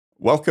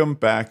Welcome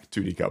back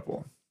to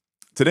Decouple.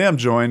 Today I'm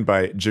joined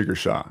by Jigar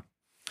Shah.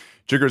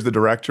 Jigar is the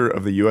director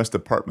of the U.S.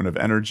 Department of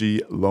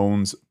Energy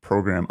Loans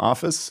Program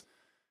Office.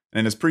 And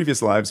in his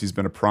previous lives, he's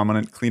been a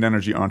prominent clean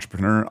energy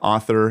entrepreneur,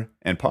 author,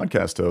 and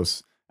podcast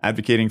host,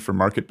 advocating for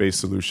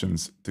market-based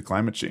solutions to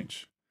climate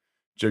change.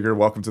 Jigar,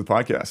 welcome to the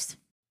podcast.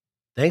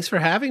 Thanks for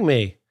having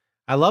me.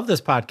 I love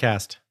this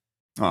podcast.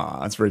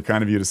 That's very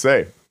kind of you to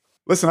say.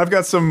 Listen, I've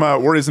got some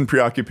worries and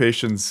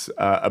preoccupations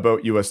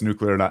about U.S.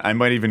 nuclear, and I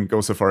might even go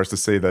so far as to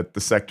say that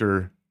the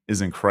sector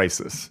is in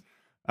crisis.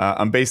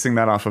 I'm basing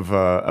that off of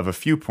a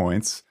few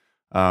points.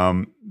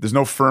 There's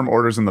no firm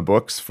orders in the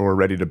books for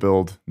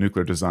ready-to-build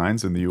nuclear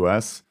designs in the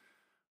U.S.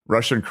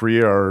 Russia and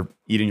Korea are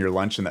eating your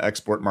lunch in the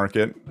export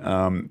market,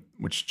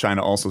 which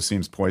China also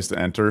seems poised to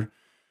enter.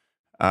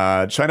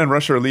 China and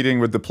Russia are leading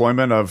with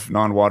deployment of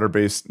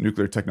non-water-based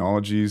nuclear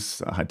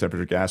technologies,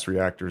 high-temperature gas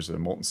reactors, a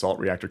molten salt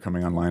reactor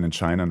coming online in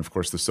China, and of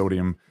course the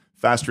sodium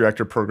fast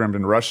reactor programmed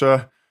in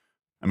Russia.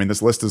 I mean,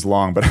 this list is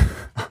long, but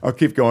I'll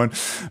keep going.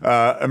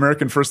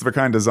 American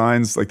first-of-a-kind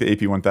designs like the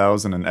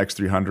AP1000 and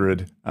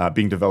X300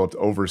 being developed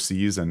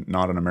overseas and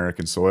not on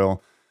American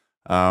soil.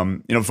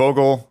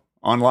 Vogtle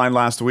online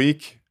last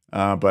week,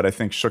 but I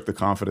think shook the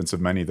confidence of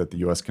many that the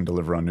U.S. can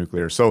deliver on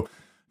nuclear. So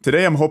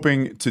today, I'm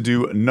hoping to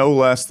do no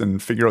less than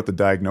figure out the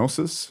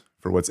diagnosis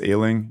for what's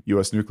ailing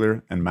U.S.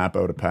 nuclear and map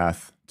out a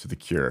path to the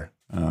cure.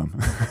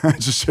 I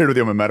just shared with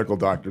you I'm a medical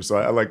doctor, so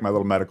I like my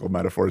little medical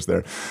metaphors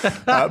there.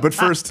 But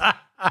first,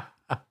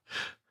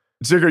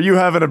 Jigar, you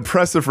have an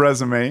impressive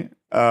resume.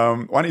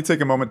 Why don't you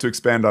take a moment to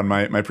expand on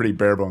my pretty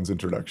bare bones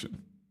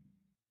introduction?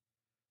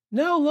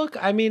 No, look,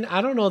 I mean,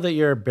 I don't know that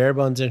your bare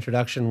bones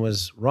introduction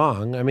was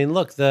wrong. I mean,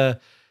 look, the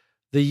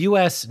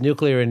U.S.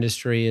 nuclear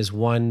industry is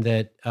one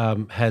that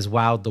has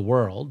wowed the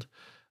world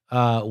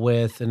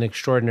with an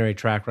extraordinary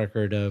track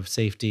record of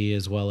safety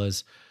as well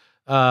as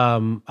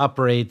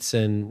uprates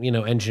and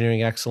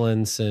engineering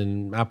excellence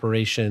and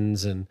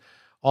operations and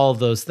all of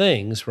those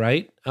things,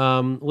 right?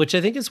 Which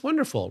I think is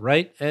wonderful,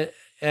 right?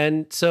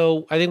 And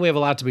so I think we have a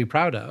lot to be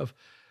proud of.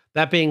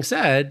 That being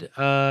said,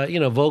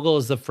 Vogtle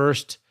is the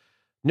first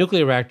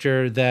nuclear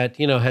reactor that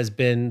has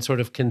been sort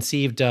of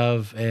conceived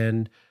of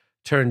and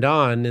turned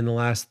on in the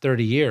last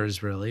 30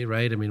 years, really,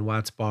 right? I mean,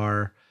 Watts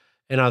Bar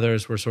and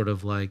others were sort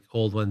of like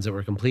old ones that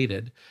were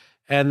completed.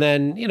 And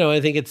then,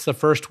 I think it's the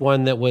first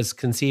one that was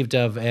conceived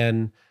of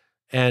and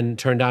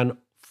turned on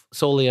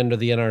solely under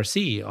the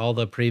NRC. All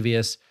the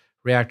previous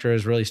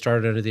reactors really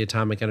started under the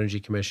Atomic Energy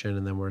Commission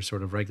and then were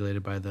sort of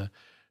regulated by the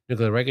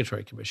Nuclear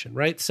Regulatory Commission,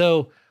 right?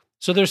 So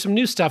there's some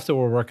new stuff that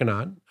we're working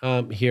on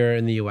here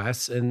in the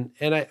U.S. And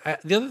I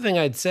the other thing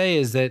I'd say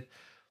is that,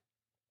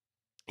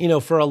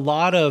 for a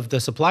lot of the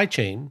supply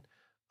chain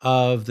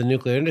of the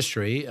nuclear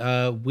industry,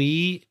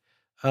 we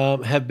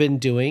have been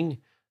doing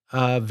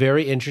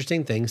very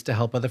interesting things to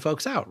help other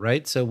folks out,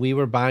 right? So we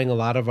were buying a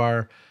lot of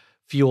our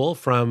fuel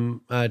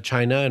from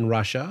China and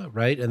Russia,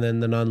 right? And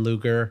then the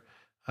non-Lugar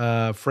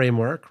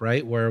framework,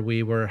 right? Where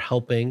we were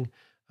helping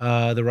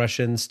the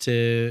Russians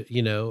to,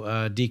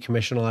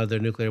 decommission a lot of their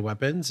nuclear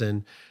weapons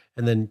and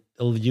then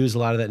use a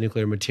lot of that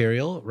nuclear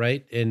material,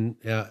 right? In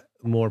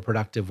more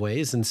productive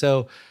ways. And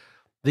so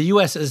the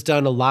U.S. has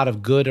done a lot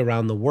of good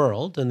around the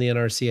world, and the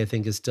NRC, I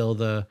think, is still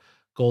the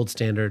gold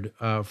standard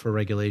for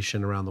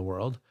regulation around the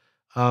world.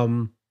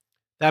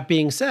 That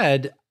being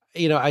said,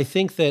 I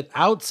think that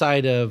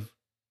outside of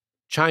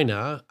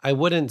China, I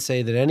wouldn't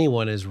say that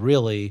anyone is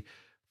really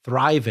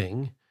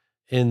thriving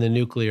in the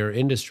nuclear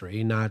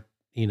industry, not,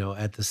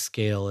 at the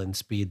scale and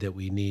speed that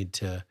we need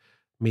to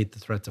meet the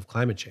threats of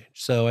climate change.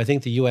 So I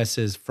think the U.S.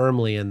 is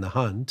firmly in the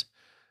hunt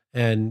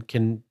and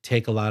can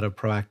take a lot of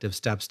proactive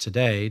steps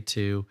today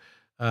to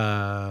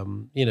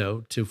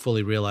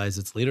fully realize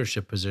its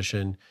leadership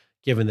position,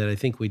 given that I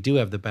think we do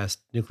have the best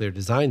nuclear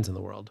designs in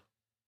the world.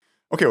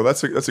 Okay, well,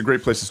 that's a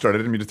great place to start. I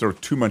didn't mean to throw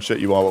too much at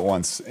you all at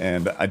once,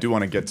 and I do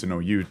want to get to know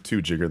you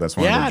too, Jigar. That's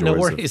one of the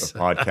joys of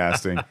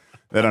podcasting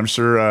that I'm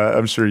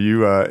sure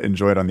you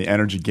enjoyed on the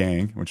Energy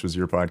Gang, which was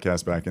your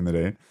podcast back in the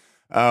day.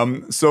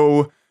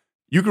 So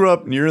you grew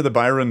up near the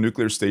Byron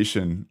Nuclear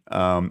Station,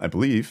 I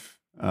believe,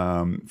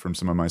 from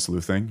some of my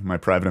sleuthing. My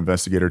private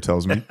investigator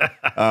tells me.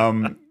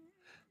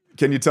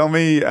 Can you tell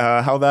me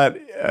how that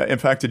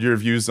impacted your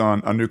views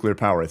on nuclear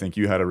power? I think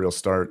you had a real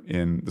start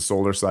in the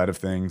solar side of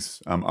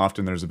things.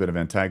 Often there's a bit of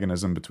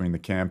antagonism between the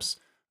camps.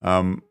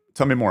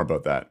 Tell me more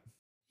about that.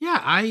 Yeah,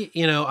 I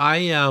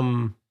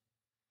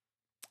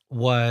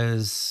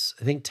was,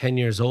 I think, 10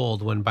 years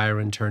old when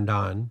Byron turned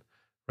on,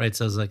 right?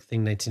 So it was like, I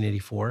think,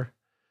 1984.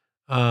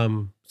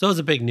 So it was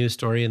a big news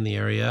story in the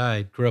area.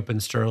 I grew up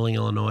in Sterling,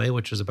 Illinois,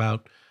 which was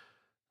about,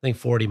 I think,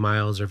 40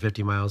 miles or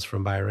 50 miles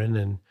from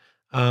Byron.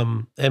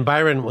 And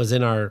Byron was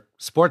in our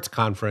sports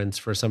conference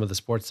for some of the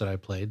sports that I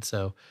played.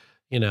 So,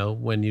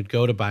 when you'd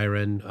go to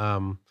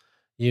Byron,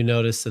 you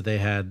noticed that they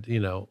had,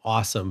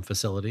 awesome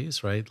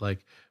facilities, right?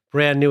 Like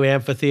brand new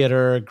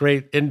amphitheater,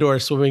 great indoor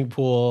swimming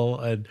pool,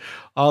 and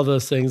all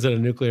those things that a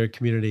nuclear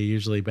community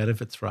usually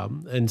benefits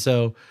from. And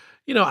so,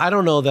 I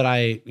don't know that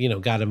I,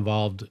 got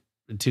involved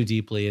too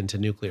deeply into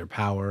nuclear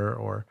power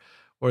or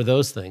or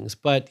those things.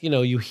 But,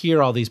 you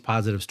hear all these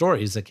positive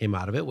stories that came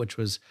out of it, which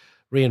was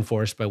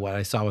reinforced by what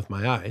I saw with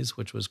my eyes,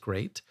 which was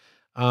great.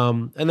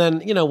 And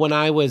then, when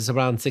I was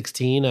around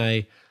 16,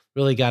 I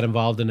really got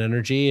involved in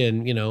energy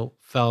and,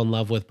 fell in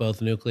love with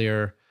both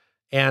nuclear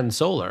and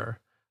solar.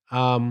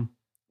 Um,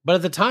 but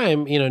at the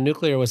time,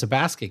 nuclear was a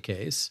basket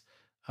case,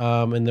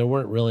 and there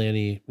weren't really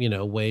any,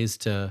 ways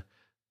to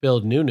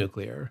build new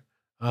nuclear.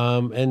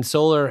 And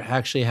solar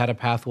actually had a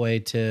pathway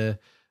to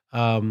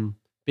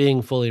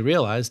being fully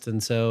realized.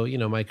 And so,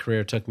 my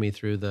career took me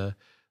through the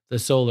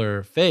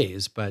solar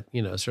phase, but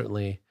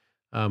certainly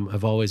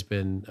I've always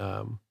been,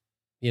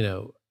 you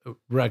know,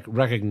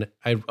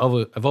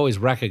 I've always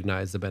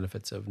recognized the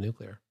benefits of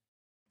nuclear.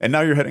 And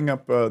now you're heading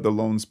up the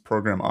loans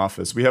program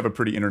office. We have a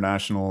pretty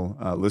international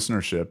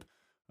listenership.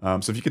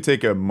 So if you could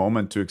take a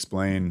moment to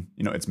explain,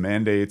 its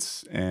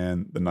mandates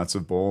and the nuts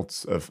and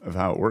bolts of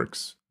how it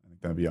works, I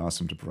think that'd be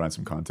awesome to provide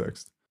some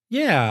context.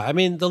 Yeah, I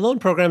mean, the Loan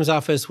Programs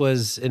Office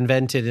was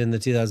invented in the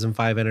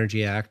 2005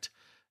 Energy Act,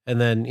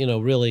 and then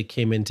really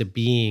came into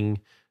being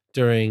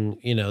during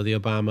the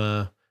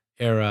Obama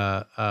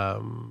era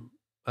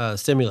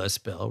stimulus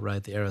bill,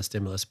 right? The era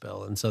stimulus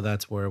bill, and so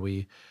that's where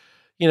we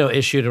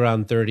issued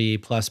around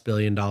 $30+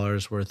 billion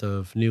worth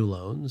of new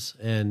loans,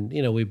 and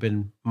we've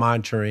been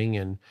monitoring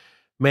and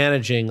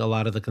managing a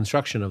lot of the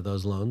construction of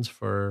those loans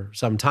for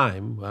some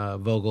time.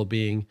 Vogel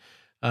being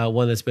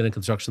one that's been in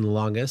construction the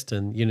longest,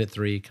 and Unit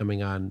 3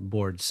 coming on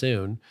board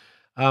soon.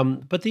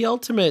 But the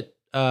ultimate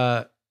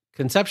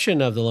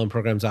conception of the Loan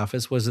Programs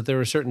Office was that there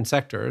were certain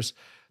sectors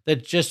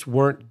that just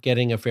weren't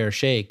getting a fair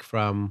shake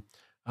from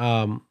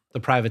the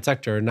private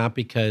sector, not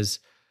because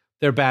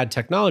they're bad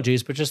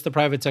technologies, but just the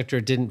private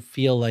sector didn't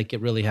feel like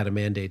it really had a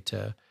mandate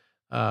to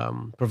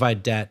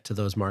provide debt to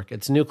those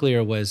markets.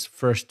 Nuclear was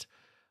first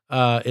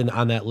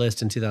on that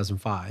list in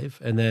 2005,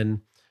 and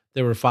then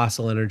there were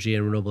fossil energy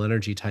and renewable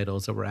energy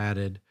titles that were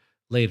added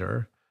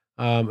later.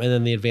 And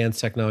then the Advanced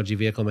Technology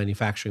Vehicle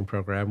Manufacturing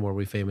Program, where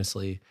we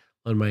famously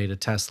loaned money to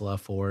Tesla,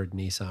 Ford,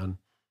 Nissan,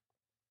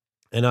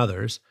 and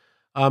others.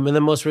 And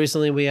then most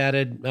recently, we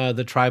added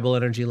the Tribal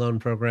Energy Loan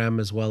Program,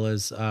 as well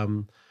as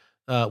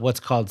what's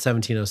called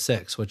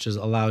 1706, which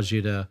allows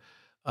you to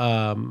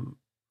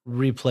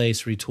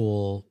replace,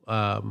 retool,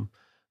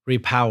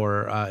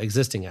 repower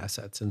existing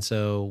assets. And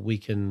so we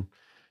can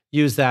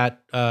use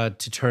that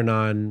to turn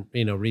on,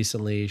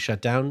 recently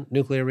shut down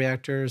nuclear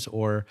reactors,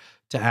 or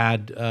to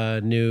add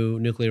new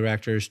nuclear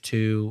reactors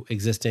to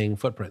existing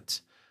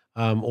footprints,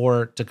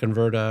 or to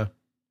convert a,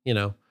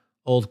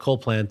 old coal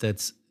plant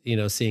that's,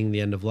 seeing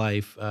the end of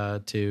life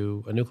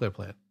to a nuclear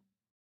plant.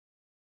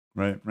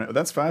 Right, right.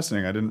 That's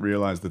fascinating. I didn't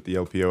realize that the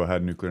LPO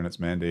had nuclear in its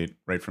mandate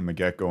right from the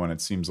get-go, and it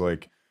seems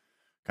like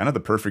kind of the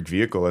perfect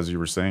vehicle, as you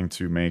were saying,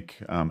 to make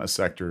a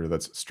sector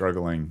that's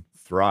struggling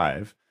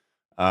thrive.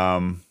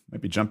 Might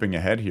be jumping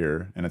ahead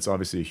here, and it's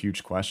obviously a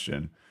huge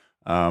question.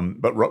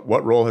 But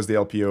what role has the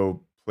LPO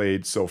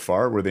played so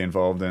far? Were they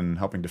involved in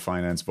helping to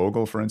finance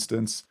Vogel, for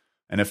instance?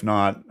 And if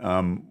not,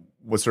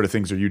 what sort of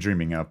things are you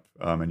dreaming up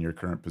in your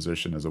current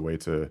position as a way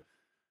to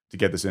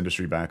get this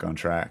industry back on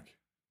track?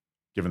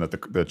 Given that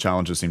the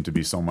challenges seem to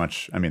be so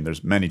much. I mean,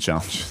 there's many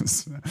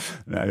challenges.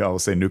 I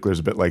always say nuclear is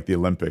a bit like the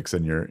Olympics,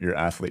 and your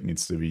athlete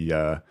needs to be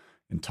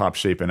in top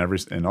shape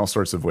in all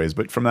sorts of ways.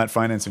 But from that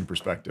financing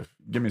perspective,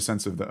 give me a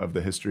sense of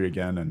the history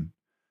again, and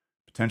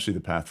potentially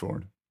the path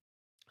forward.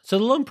 So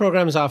the Loan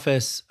Programs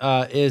Office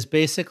is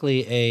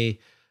basically a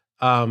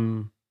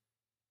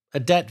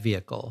debt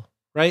vehicle,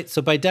 right?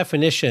 So by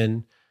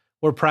definition,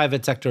 we're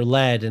private sector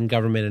led and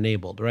government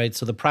enabled, right?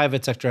 So the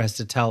private sector has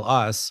to tell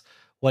us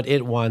what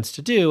it wants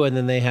to do, and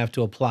then they have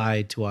to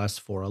apply to us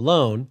for a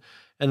loan.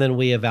 And then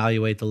we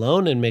evaluate the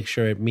loan and make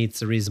sure it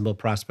meets the reasonable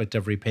prospect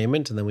of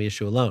repayment, and then we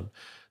issue a loan.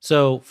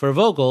 So for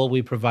Vogel,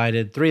 we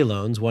provided 3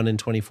 loans, one in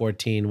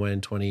 2014, one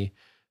in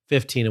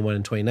 2015, and one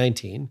in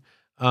 2019.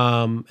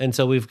 And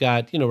so we've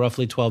got,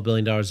 roughly $12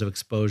 billion of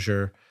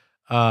exposure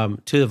to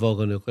the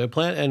Vogel nuclear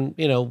plant.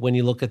 And, when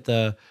you look at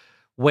the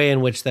way in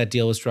which that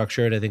deal was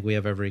structured, I think we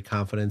have every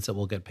confidence that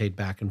we'll get paid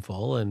back in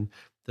full and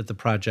that the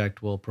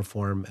project will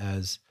perform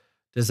as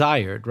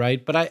desired,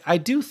 right? But I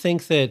do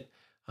think that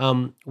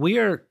we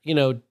are,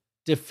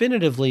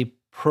 definitively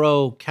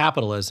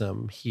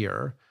pro-capitalism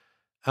here.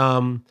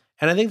 And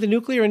I think the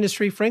nuclear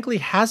industry, frankly,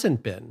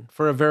 hasn't been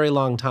for a very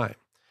long time.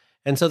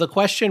 And so the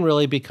question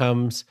really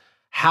becomes,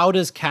 how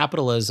does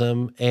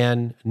capitalism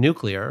and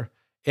nuclear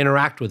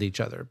interact with each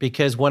other?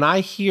 Because when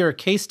I hear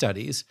case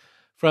studies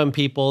from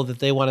people that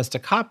they want us to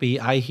copy,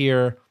 I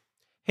hear,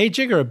 hey,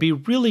 Jigar, it'd be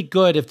really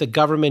good if the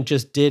government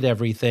just did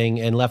everything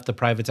and left the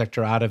private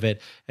sector out of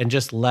it and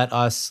just let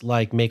us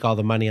make all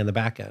the money on the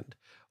back end.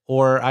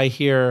 Or I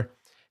hear,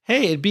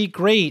 hey, it'd be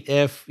great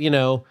if,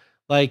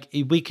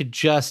 we could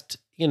just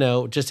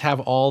have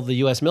all the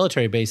US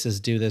military bases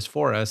do this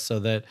for us so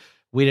that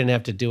we didn't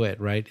have to do it,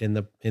 right, in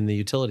the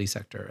utility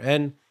sector.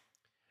 And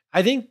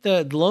I think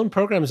the Loan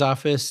Programs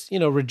Office,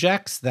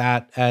 rejects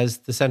that as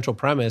the central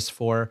premise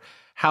for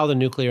how the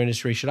nuclear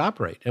industry should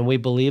operate. And we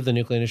believe the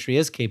nuclear industry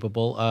is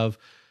capable of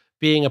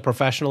being a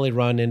professionally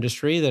run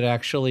industry that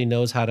actually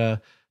knows how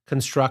to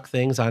construct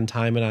things on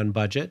time and on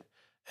budget,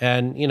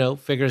 and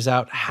figures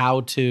out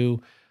how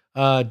to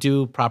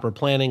do proper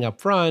planning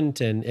up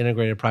front and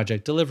integrated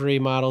project delivery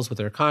models with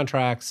their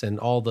contracts and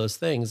all those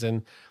things.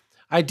 And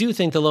I do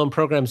think the Loan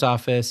Programs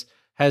Office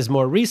has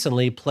more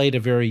recently played a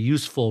very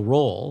useful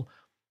role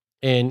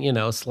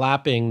in,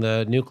 slapping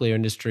the nuclear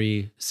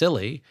industry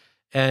silly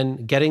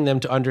and getting them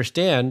to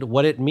understand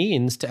what it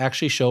means to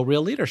actually show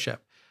real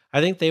leadership. I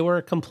think they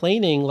were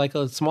complaining like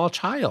a small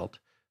child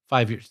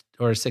 5 years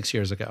or 6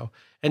 years ago.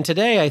 And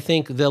today, I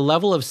think the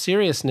level of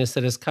seriousness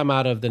that has come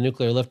out of the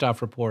nuclear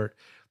liftoff report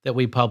that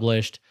we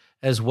published,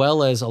 as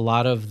well as a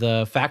lot of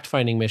the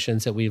fact-finding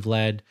missions that we've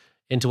led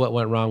into what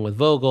went wrong with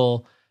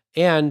Vogtle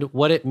and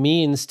what it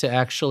means to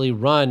actually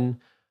run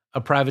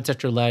a private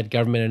sector-led,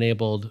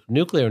 government-enabled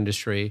nuclear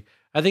industry,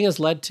 I think has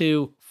led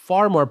to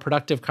far more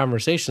productive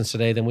conversations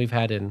today than we've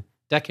had in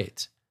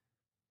decades.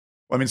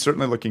 Well, I mean,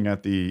 certainly looking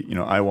at the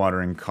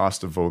eye-watering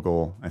cost of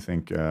Vogtle, I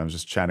think I was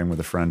just chatting with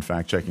a friend,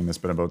 fact-checking this,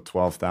 but about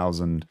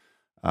 12,000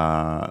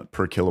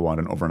 per kilowatt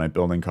in overnight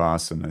building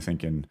costs, and I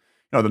think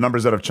the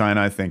numbers out of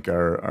China, I think,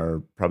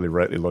 are probably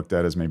rightly looked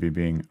at as maybe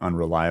being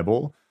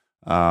unreliable,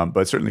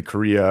 but certainly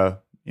Korea,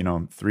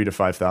 3,000 to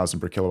 5,000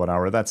 per kilowatt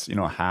hour. That's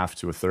a half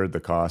to a third the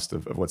cost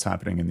of what's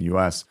happening in the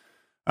U.S.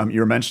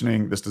 You're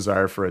mentioning this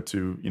desire for it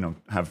to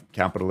have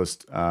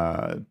capitalist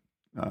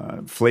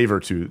flavor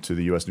to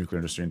the U.S. nuclear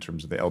industry in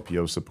terms of the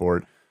LPO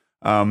support.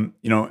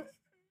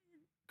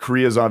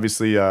 Korea is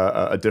obviously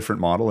a different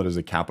model. It is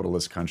a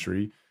capitalist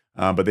country,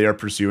 but they are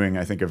pursuing,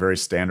 I think, a very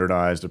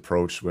standardized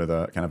approach with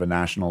a kind of a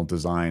national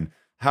design.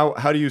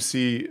 How do you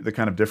see the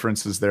kind of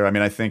differences there? I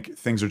mean, I think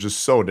things are just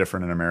so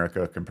different in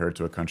America compared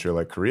to a country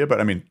like Korea, but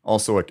I mean,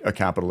 also a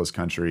capitalist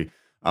country,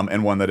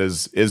 and one that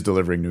is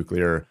delivering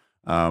nuclear,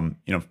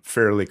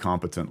 fairly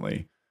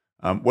competently.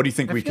 What do you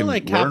think we can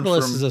learn from? I feel like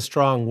capitalist is a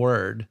strong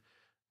word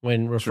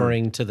when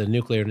referring to the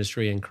nuclear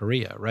industry in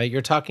Korea, right?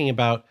 You're talking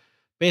about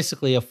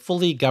basically a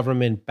fully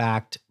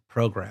government-backed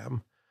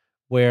program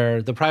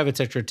where the private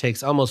sector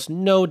takes almost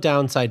no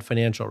downside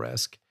financial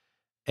risk,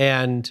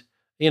 and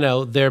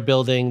they're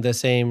building the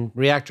same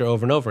reactor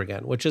over and over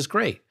again, which is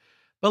great.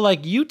 But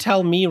like, you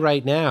tell me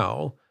right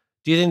now,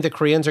 do you think the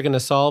Koreans are going to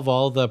solve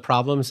all the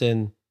problems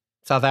in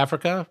South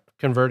Africa,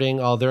 converting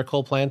all their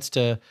coal plants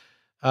to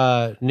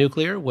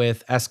nuclear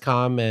with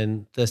Eskom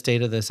and the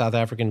state of the South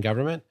African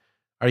government?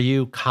 Are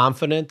you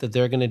confident that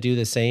they're going to do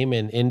the same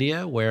in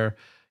India, where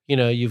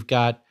you've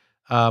got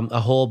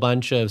a whole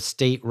bunch of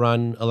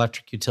state-run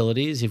electric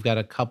utilities, you've got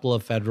a couple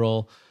of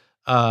federal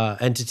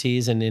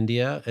entities in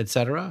India, et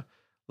cetera?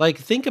 Like,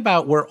 think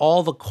about where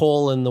all the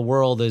coal in the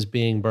world is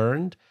being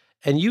burned,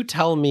 and you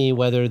tell me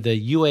whether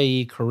the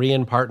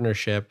UAE-Korean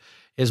partnership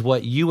is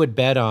what you would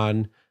bet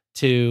on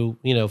to,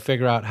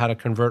 figure out how to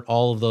convert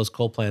all of those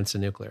coal plants to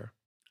nuclear.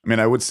 I mean,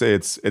 I would say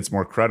it's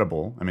more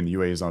credible. I mean, the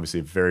UAE is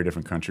obviously a very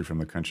different country from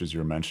the countries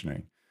you're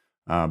mentioning,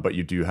 but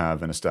you do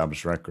have an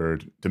established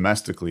record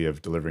domestically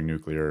of delivering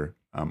nuclear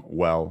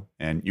well,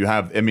 and you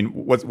have. I mean,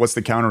 what's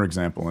the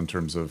counterexample in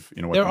terms of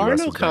what there the are US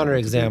no is going to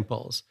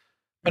counterexamples,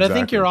 but Exactly,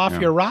 I think you're off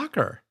your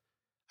rocker.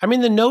 I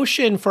mean, the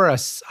notion for a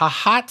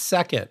hot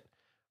second,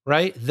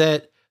 right,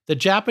 that the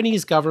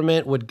Japanese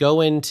government would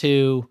go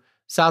into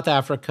South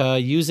Africa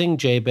using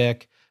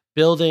JBIC,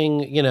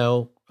 building,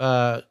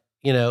 a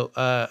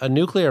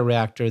nuclear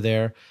reactor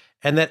there,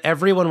 and that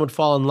everyone would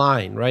fall in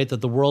line, right?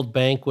 That the World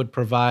Bank would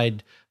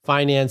provide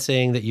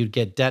financing, that you'd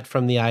get debt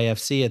from the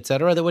IFC, et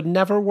cetera, that would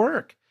never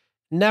work.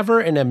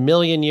 Never in a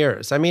million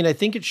years. I mean, I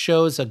think it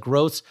shows a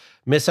gross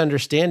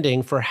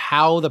misunderstanding for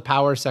how the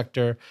power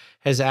sector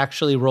has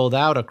actually rolled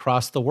out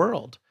across the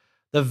world.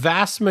 The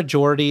vast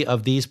majority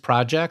of these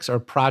projects are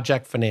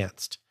project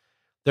financed.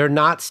 They're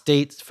not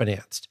state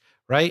financed,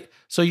 right?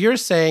 So you're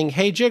saying,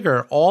 hey,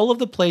 Jigar, all of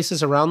the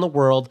places around the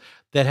world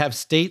that have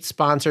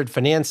state-sponsored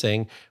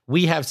financing,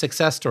 we have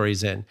success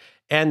stories in.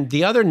 And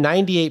the other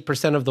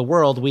 98% of the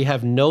world, we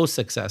have no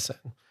success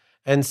in.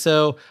 And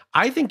so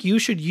I think you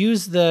should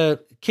use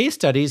the case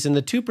studies in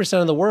the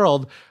 2% of the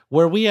world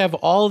where we have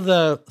all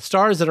the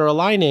stars that are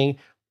aligning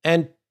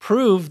and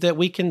prove that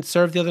we can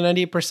serve the other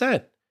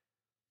 98%.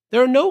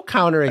 There are no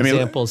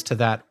counterexamples to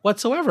that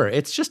whatsoever.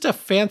 It's just a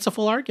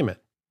fanciful argument.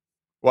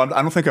 Well,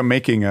 I don't think I'm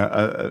making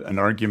an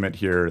argument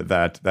here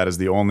that is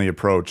the only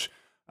approach,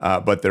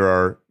 but there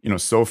are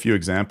so few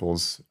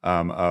examples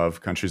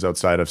of countries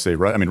outside of, say,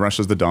 I mean,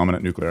 Russia's the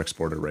dominant nuclear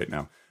exporter right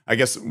now. I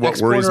guess what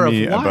worries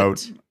me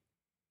about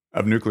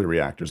nuclear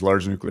reactors,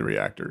 large nuclear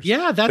reactors.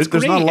 Yeah, that's there's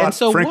great. Not a lot, and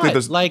so frankly, what?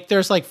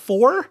 There's like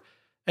 4?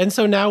 And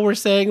so now we're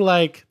saying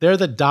they're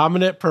the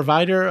dominant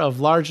provider of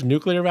large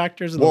nuclear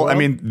reactors in the world? Well, I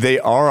mean, they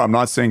are. I'm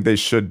not saying they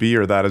should be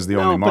or that is the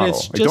only model.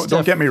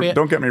 Don't get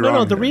me wrong.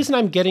 No, the reason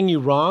I'm getting you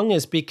wrong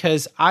is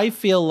because I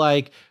feel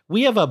like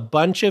we have a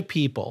bunch of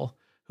people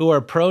who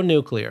are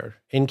pro-nuclear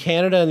in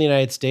Canada and the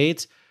United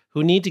States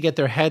who need to get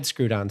their heads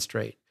screwed on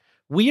straight.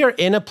 We are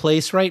in a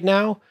place right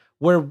now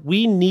where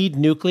we need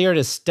nuclear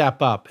to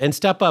step up and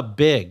step up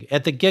big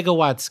at the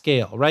gigawatt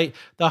scale, right?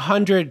 The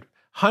 100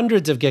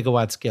 hundreds of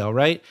gigawatt scale,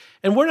 right?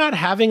 And we're not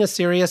having a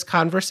serious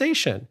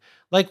conversation.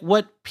 Like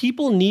what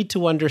people need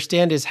to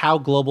understand is how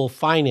global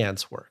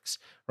finance works,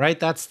 right?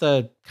 That's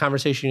the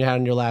conversation you had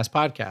on your last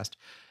podcast.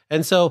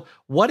 And so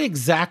what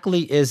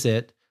exactly is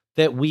it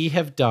that we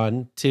have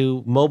done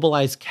to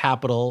mobilize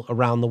capital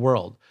around the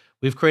world?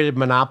 We've created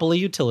monopoly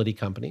utility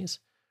companies,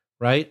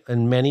 right?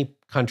 In many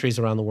countries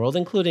around the world,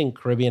 including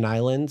Caribbean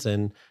islands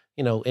and,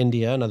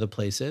 India and other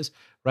places,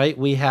 right?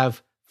 We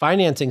have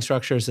financing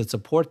structures that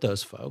support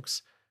those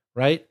folks,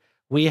 right?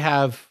 We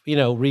have,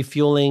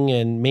 refueling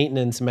and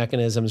maintenance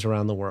mechanisms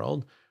around the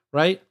world,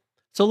 right?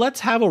 So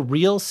let's have a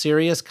real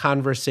serious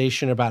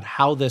conversation about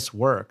how this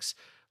works.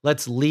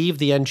 Let's leave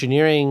the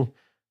engineering,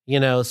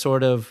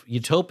 sort of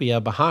utopia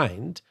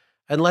behind,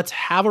 and let's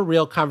have a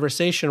real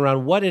conversation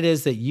around what it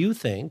is that you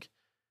think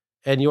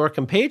and your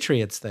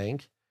compatriots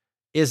think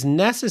is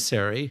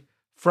necessary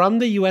from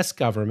the US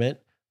government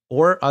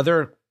or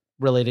other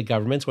related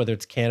governments, whether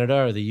it's Canada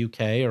or the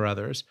UK or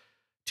others,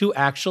 to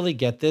actually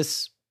get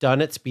this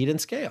done at speed and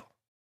scale.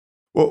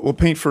 Well,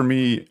 paint for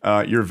me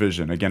your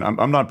vision. Again,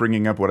 I'm not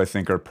bringing up what I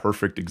think are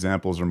perfect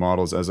examples or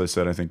models. As I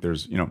said, I think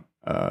there's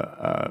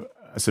a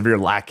severe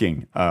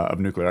lacking of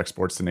nuclear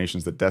exports to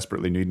nations that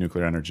desperately need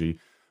nuclear energy.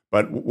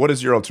 But what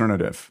is your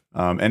alternative?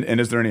 And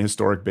is there any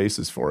historic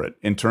basis for it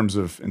in terms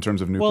of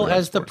nuclear Well,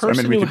 as exports? the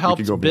person who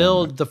helped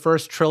build that. the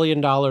first $1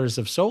 trillion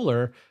of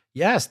solar,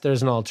 yes,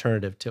 there's an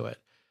alternative to it.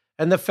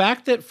 And the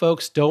fact that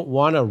folks don't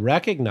want to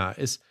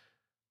recognize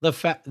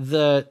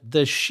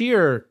the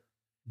sheer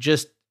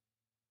just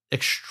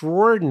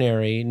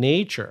extraordinary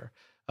nature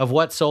of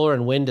what solar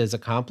and wind has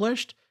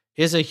accomplished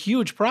is a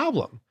huge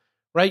problem,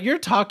 right? You're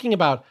talking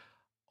about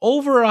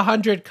over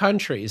 100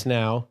 countries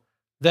now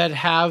that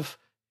have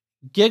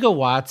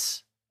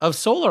gigawatts of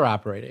solar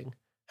operating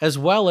as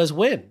well as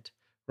wind,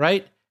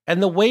 right?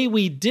 And the way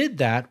we did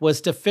that was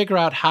to figure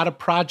out how to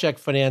project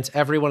finance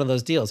every one of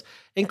those deals,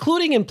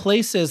 including in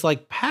places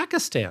like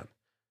Pakistan,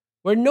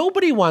 where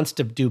nobody wants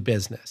to do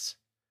business,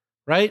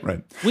 right?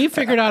 We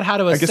figured out how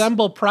to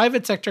assemble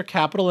private sector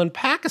capital in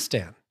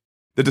Pakistan.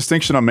 The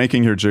distinction I'm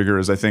making here, Jigar,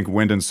 is I think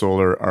wind and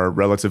solar are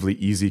relatively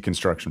easy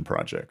construction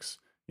projects.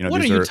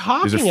 What are you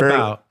talking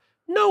about?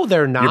 No,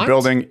 they're not.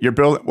 You're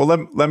building.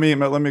 Well, let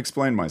me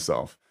explain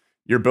myself.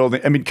 You're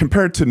building. I mean,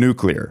 compared to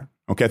nuclear.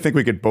 Okay, I think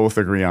we could both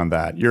agree on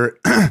that. You're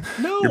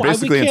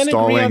basically we can't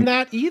installing. Agree on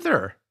that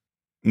either.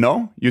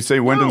 No, you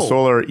say wind and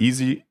solar are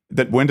easy.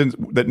 That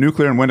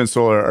nuclear and wind and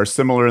solar are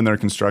similar in their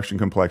construction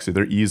complexity,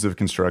 their ease of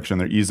construction,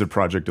 their ease of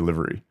project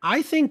delivery.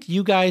 I think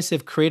you guys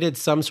have created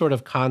some sort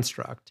of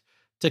construct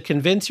to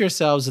convince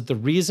yourselves that the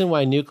reason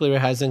why nuclear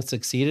hasn't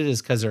succeeded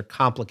is because they're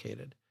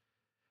complicated.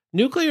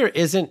 Nuclear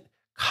isn't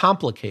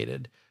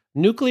complicated.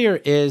 Nuclear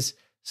is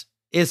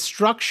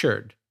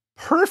structured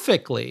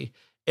perfectly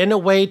in a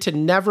way to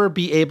never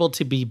be able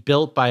to be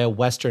built by a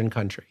Western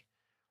country.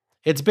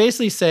 It's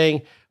basically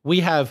saying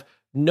we are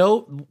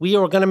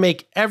going to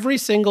make every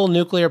single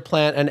nuclear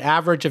plant an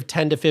average of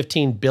 $10 to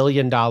 $15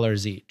 billion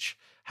each.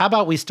 How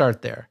about we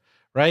start there,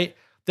 right?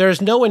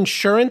 There's no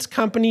insurance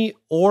company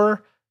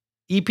or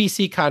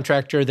EPC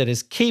contractor that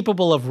is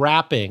capable of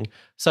wrapping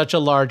such a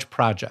large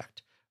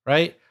project,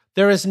 right?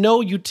 There is no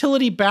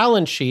utility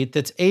balance sheet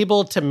that's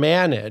able to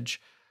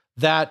manage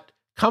that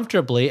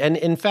comfortably. And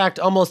in fact,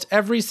 almost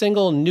every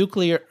single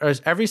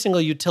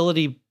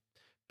utility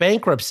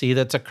bankruptcy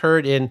that's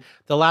occurred in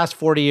the last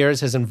 40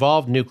 years has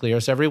involved nuclear.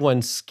 So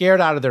everyone's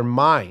scared out of their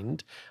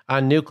mind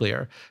on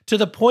nuclear, to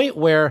the point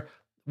where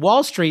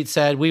Wall Street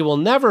said we will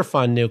never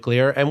fund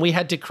nuclear, and we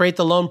had to create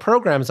the Loan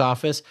Programs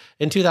Office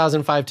in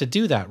 2005 to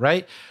do that,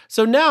 right?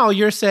 So now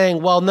you're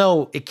saying, well,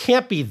 no, it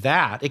can't be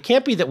that. It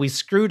can't be that we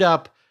screwed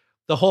up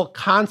the whole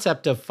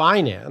concept of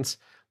finance,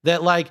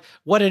 that like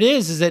what it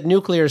is that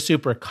nuclear is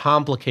super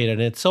complicated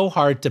and it's so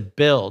hard to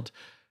build.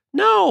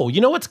 No,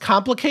 you know what's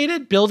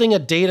complicated? Building a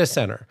data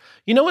center.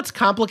 You know what's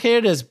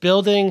complicated is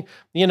building,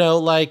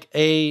 like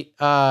a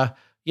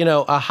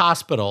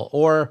hospital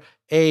or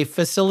a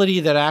facility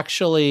that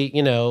actually,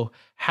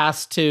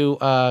 has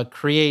to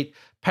create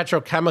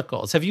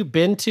petrochemicals. Have you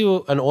been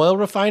to an oil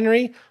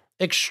refinery?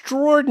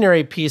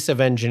 Extraordinary piece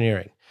of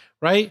engineering,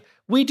 right?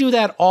 We do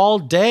that all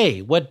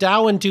day. What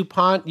Dow and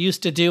DuPont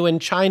used to do in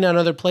China and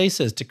other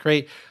places to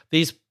create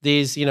these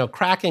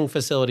cracking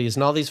facilities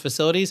and all these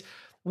facilities,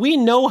 we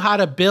know how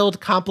to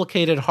build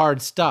complicated,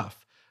 hard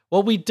stuff.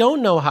 What we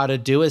don't know how to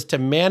do is to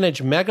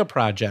manage mega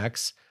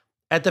projects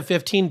at the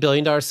 $15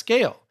 billion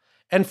scale.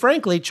 And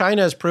frankly,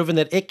 China has proven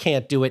that it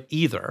can't do it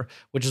either,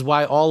 which is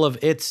why all of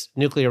its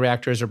nuclear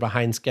reactors are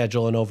behind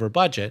schedule and over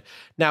budget.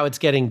 Now it's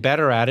getting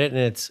better at it,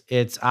 and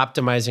it's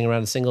optimizing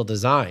around a single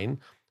design,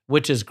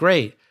 which is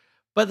great.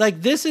 But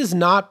like, this is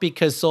not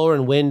because solar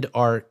and wind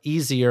are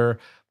easier,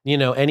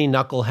 any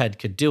knucklehead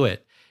could do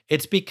it.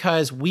 It's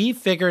because we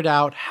figured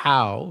out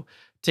how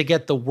to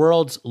get the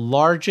world's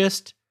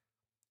largest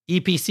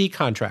EPC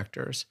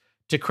contractors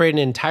to create an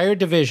entire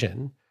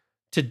division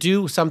to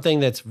do something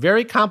that's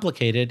very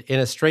complicated in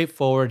a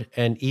straightforward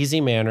and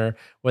easy manner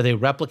where they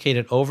replicate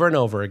it over and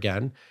over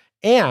again.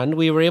 And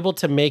we were able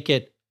to make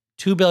it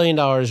 $2 billion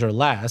or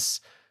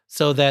less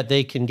so that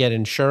they can get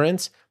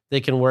insurance.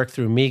 They can work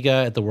through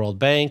MIGA at the World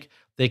Bank.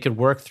 They could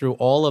work through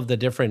all of the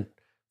different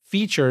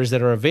features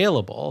that are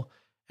available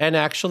and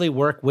actually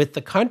work with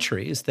the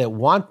countries that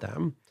want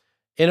them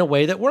in a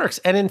way that works.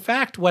 And in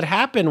fact, what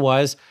happened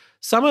was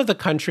some of the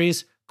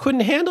countries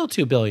couldn't handle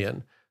 2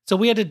 billion. So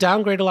we had to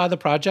downgrade a lot of the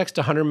projects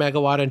to 100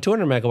 megawatt and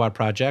 200 megawatt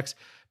projects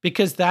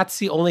because that's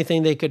the only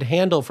thing they could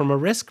handle from a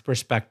risk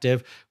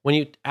perspective when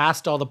you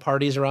asked all the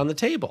parties around the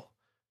table,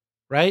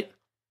 right?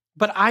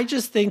 But I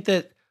just think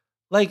that,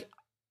 like,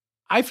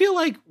 I feel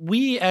like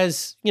we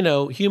as,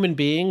 human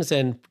beings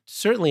and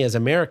certainly as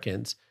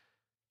Americans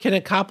can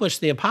accomplish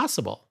the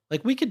impossible.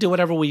 Like, we could do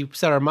whatever we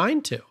set our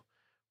mind to,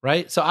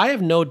 right? So I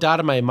have no doubt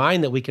in my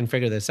mind that we can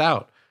figure this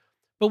out.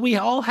 But we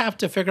all have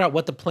to figure out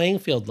what the playing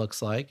field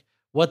looks like,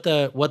 what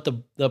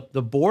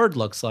the board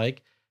looks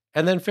like,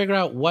 and then figure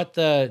out what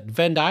the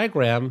Venn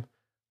diagram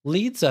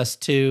leads us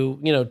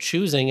to,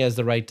 choosing as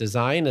the right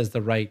design, as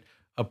the right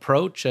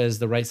approach, as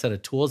the right set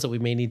of tools that we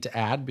may need to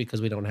add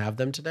because we don't have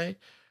them today.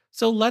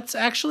 So let's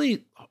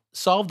actually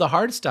solve the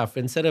hard stuff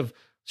instead of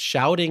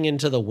shouting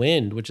into the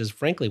wind, which is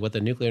frankly what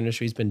the nuclear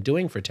industry has been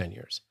doing for 10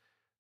 years.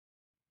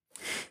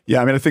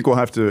 Yeah, I mean, I think we'll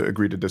have to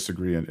agree to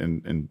disagree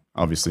and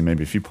obviously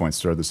maybe a few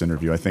points throughout this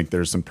interview. I think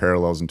there's some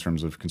parallels in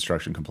terms of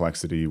construction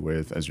complexity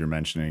with, as you're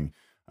mentioning,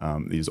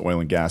 these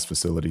oil and gas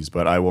facilities.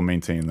 But I will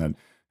maintain that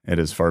it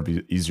is far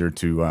easier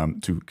to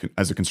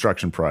as a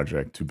construction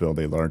project to build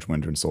a large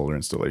wind and solar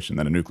installation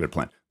than a nuclear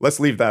plant. Let's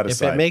leave that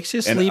aside. If it makes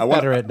you sleep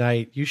better at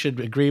night, you should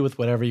agree with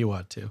whatever you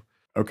want to.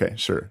 Okay,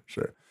 sure.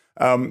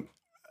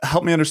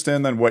 Help me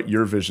understand then what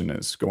your vision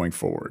is going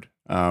forward,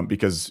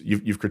 because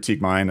you've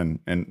critiqued mine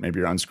and maybe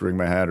you're unscrewing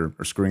my head or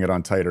screwing it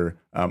on tighter.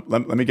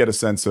 Let me get a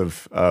sense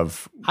of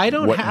I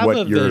don't have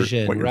a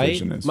vision, what your right?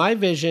 vision is. My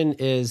vision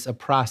is a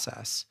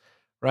process,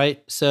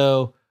 right?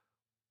 So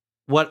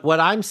what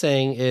I'm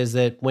saying is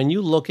that when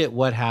you look at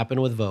what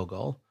happened with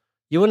Vogtle,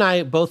 you and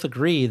I both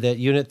agree that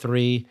Unit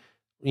 3,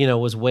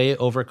 was way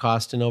over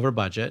cost and over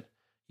budget.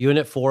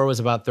 Unit 4 was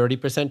about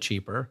 30%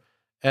 cheaper,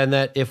 and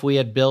that if we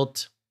had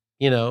built,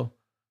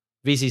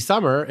 VC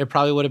Summer, it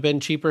probably would have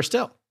been cheaper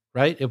still,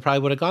 right? It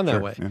probably would have gone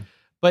that way. Yeah.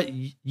 But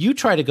you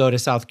try to go to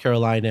South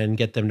Carolina and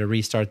get them to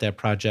restart that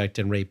project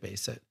and rate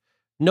base it.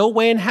 No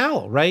way in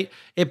hell, right?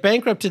 It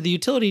bankrupted the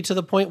utility to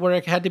the point where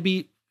it had to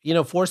be,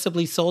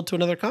 forcibly sold to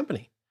another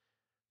company,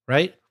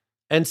 right?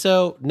 And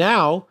so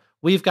now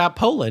we've got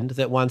Poland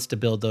that wants to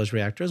build those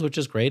reactors, which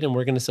is great, and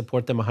we're going to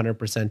support them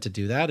 100% to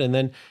do that. And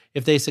then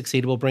if they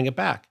succeed, we'll bring it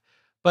back.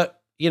 But,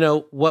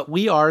 what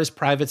we are is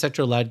private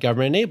sector-led,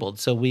 government-enabled.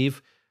 So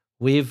we've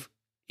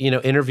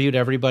interviewed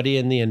everybody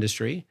in the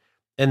industry,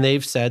 and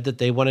they've said that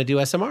they want to do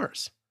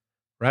SMRs,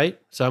 right?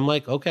 So I'm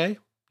like, okay,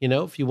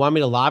 if you want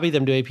me to lobby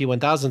them to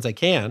AP1000s, I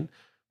can,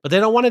 but they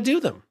don't want to do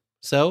them.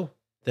 So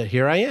that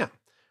here I am,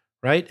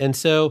 right? And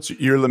so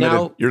you're limited.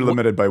 Now, you're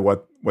limited by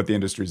what the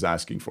industry is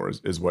asking for,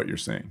 is what you're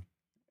saying.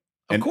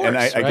 Of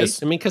course, I guess.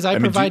 Because I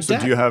provide debt.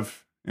 So do you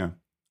have? Yeah,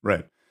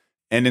 right.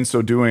 And in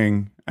so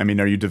doing, I mean,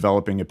 are you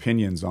developing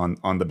opinions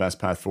on the best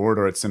path forward,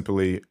 or it's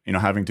simply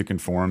having to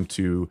conform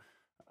to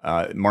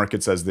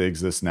markets as they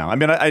exist now? I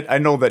mean, I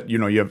know that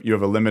you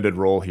have a limited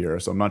role here,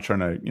 so I'm not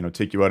trying to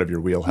take you out of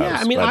your wheelhouse. Yeah,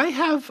 I mean,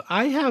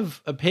 I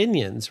have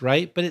opinions,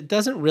 right? But it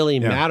doesn't really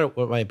matter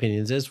what my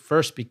opinions is.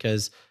 First,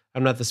 because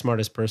I'm not the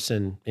smartest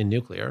person in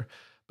nuclear,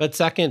 but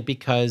second,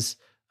 because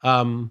we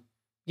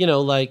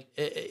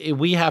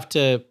have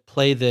to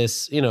play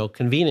this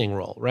convening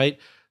role, right?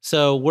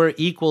 So we're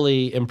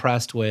equally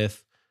impressed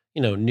with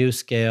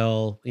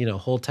NuScale,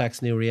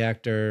 Holtec's new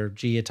reactor,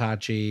 GE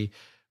Hitachi,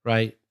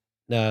 right?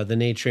 The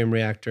Natrium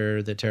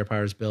reactor that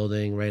TerraPower is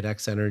building, right?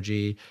 X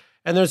Energy,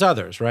 and there's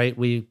others, right?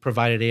 We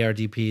provided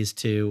ARDPs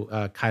to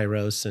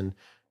Kairos and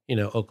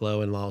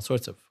Oklo and all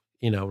sorts of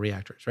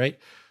reactors, right?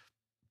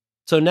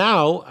 So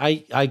now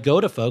I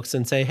go to folks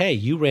and say, hey,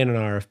 you ran an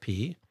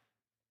RFP.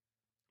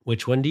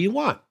 Which one do you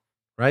want,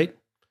 right?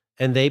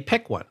 And they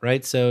pick one,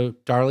 right? So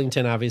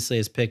Darlington obviously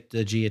has picked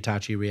the GE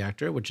Hitachi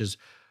reactor, which is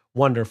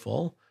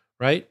wonderful,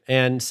 right?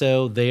 And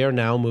so they are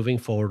now moving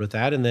forward with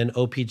that. And then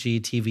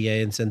OPG,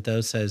 TVA, and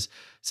Synthos has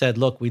said,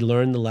 look, we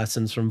learned the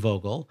lessons from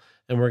Vogtle,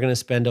 and we're going to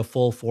spend a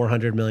full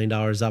 $400 million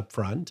up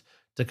front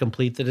to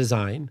complete the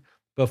design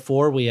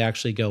before we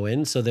actually go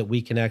in so that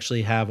we can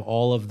actually have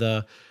all of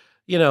the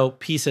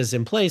pieces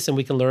in place, and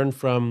we can learn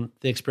from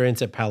the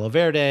experience at Palo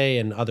Verde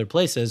and other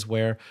places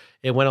where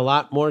it went a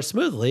lot more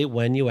smoothly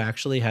when you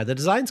actually had the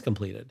designs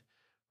completed,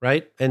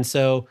 right? And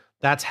so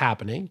that's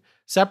happening.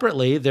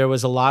 Separately, there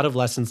was a lot of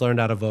lessons learned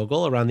out of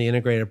Vogtle around the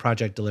integrated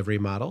project delivery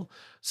model.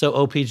 So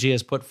OPG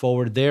has put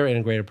forward their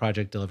integrated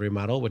project delivery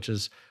model, which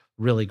is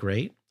really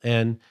great.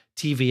 And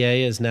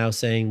TVA is now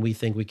saying we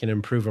think we can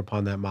improve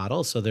upon that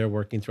model. So they're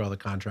working through all the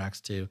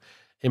contracts to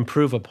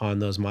improve upon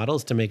those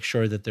models to make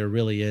sure that there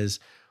really is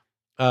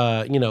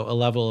a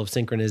level of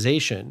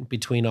synchronization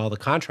between all the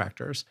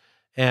contractors,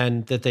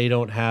 and that they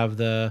don't have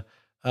the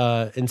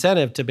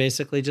incentive to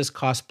basically just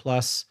cost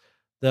plus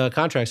the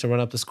contracts and run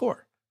up the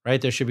score,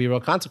 right? There should be real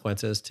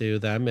consequences to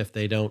them if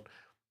they don't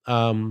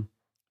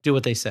do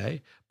what they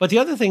say. But the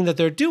other thing that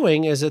they're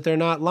doing is that they're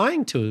not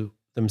lying to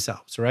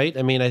themselves, right?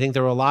 I mean, I think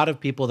there were a lot of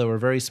people that were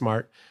very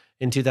smart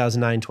in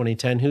 2009,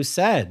 2010 who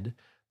said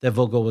that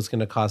Vogtle was going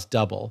to cost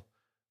double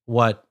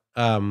what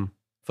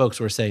folks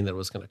were saying that it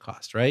was going to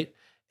cost, right?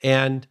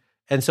 And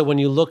so when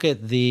you look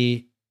at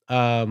the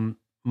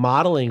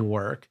modeling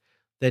work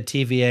that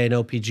TVA and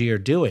OPG are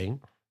doing,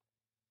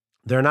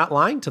 they're not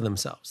lying to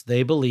themselves.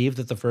 They believe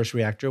that the first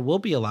reactor will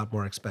be a lot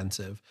more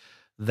expensive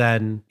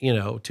than,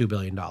 $2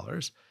 billion.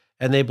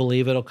 And they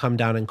believe it'll come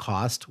down in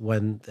cost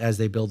as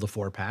they build the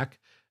 4-pack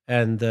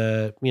and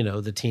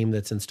the team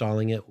that's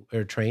installing it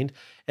are trained.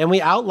 And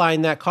we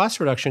outline that cost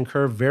reduction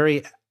curve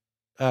very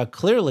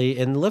clearly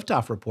in the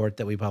liftoff report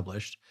that we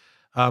published.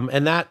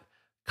 And that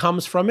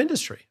comes from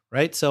industry,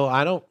 right? So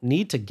I don't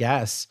need to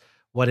guess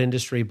what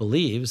industry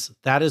believes.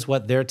 That is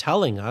what they're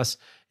telling us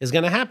is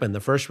going to happen.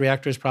 The first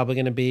reactor is probably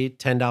going to be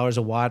 $10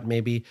 a watt,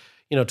 maybe,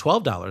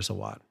 $12 a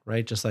watt,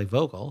 right? Just like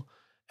Vogtle.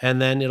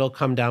 And then it'll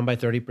come down by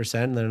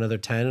 30%, and then another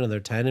 10, another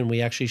 10. And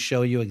we actually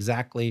show you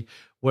exactly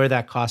where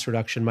that cost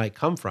reduction might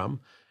come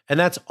from. And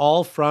that's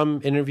all from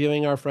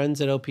interviewing our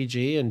friends at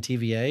OPG and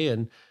TVA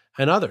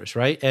and others,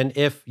 right? And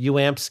if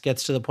UAMPS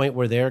gets to the point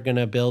where they're going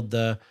to build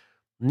the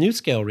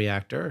NuScale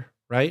reactor,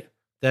 right,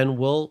 then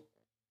we'll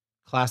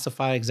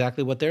classify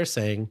exactly what they're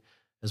saying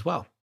as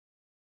well.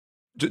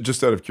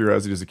 Just out of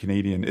curiosity, as a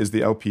Canadian, is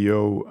the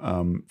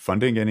LPO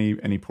funding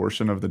any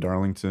portion of the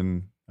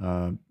Darlington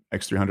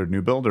X300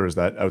 new build, or is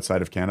that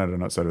outside of Canada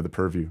and outside of the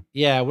purview?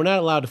 Yeah, we're not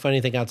allowed to fund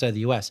anything outside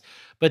the U.S.,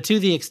 but to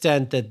the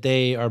extent that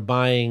they are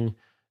buying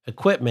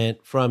equipment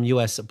from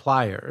U.S.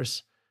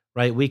 suppliers,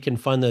 right, we can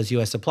fund those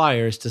U.S.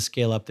 suppliers to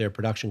scale up their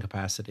production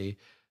capacity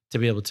to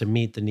be able to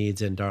meet the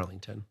needs in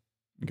Darlington.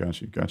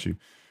 Got you.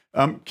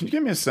 Can you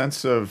give me a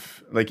sense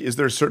of, like, is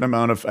there a certain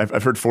amount of,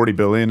 I've heard 40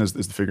 billion is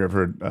the figure I've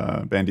heard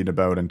bandied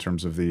about in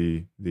terms of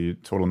the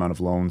total amount of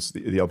loans, the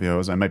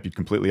LPOs. I might be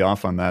completely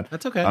off on that.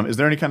 That's okay. Is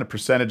there any kind of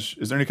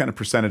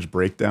percentage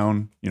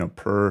breakdown,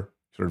 per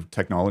sort of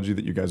technology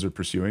that you guys are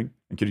pursuing?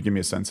 And could you give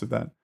me a sense of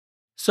that?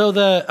 So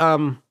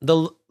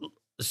the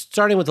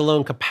starting with the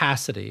loan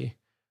capacity.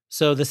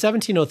 So the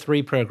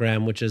 1703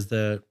 program, which is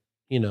the,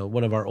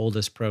 one of our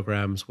oldest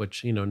programs,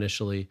 which,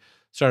 initially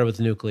started with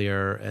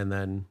nuclear and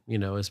then,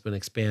 has been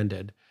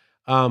expanded.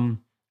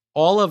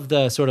 All of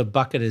the sort of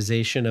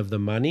bucketization of the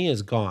money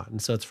is gone.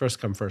 So it's first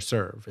come, first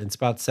serve. It's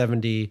about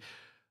 $73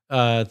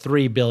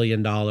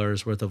 billion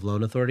worth of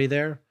loan authority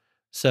there.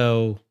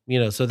 So,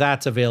 so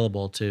that's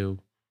available to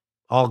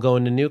all go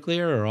into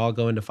nuclear or all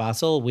go into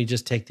fossil. We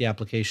just take the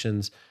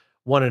applications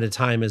one at a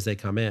time as they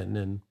come in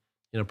and,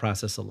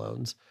 process the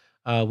loans.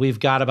 We've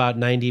got about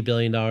 $90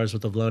 billion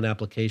worth of loan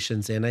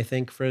applications in, I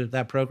think, for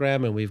that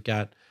program. And we've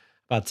got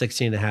about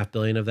 $16.5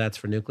 billion of that's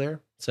for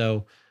nuclear.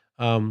 So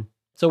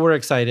we're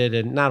excited,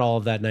 and not all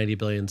of that 90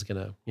 billion is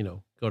going to,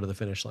 go to the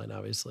finish line,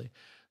 obviously.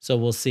 So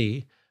we'll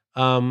see.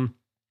 But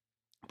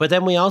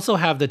then we also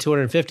have the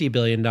 $250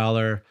 billion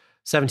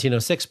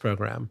 1706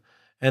 program.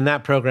 And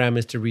that program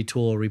is to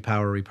retool,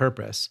 repower,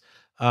 repurpose.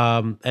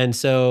 And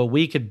so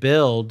we could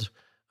build,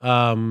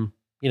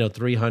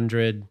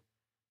 300,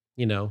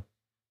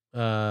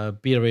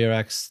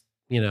 BWRX,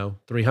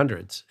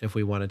 300s if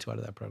we wanted to out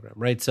of that program,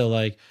 right? So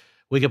like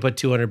we could put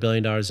 $200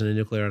 billion in a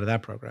nuclear out of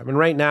that program. And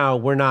right now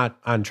we're not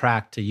on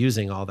track to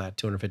using all that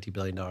 $250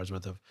 billion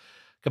worth of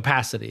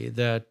capacity.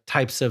 The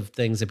types of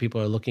things that people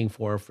are looking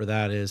for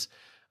that is,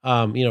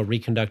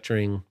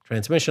 reconductoring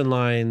transmission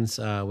lines.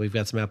 We've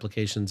got some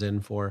applications in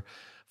for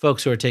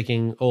folks who are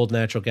taking old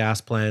natural gas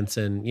plants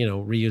and,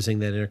 reusing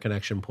that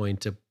interconnection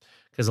point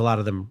because a lot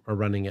of them are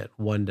running at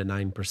 1% to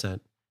 9%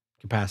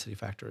 capacity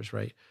factors,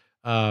 right?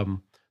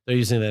 They're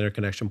using that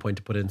interconnection point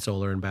to put in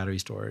solar and battery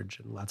storage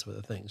and lots of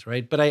other things,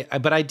 right? But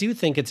I do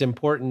think it's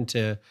important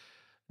to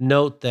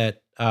note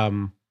that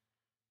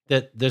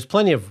that there's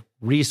plenty of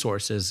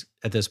resources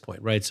at this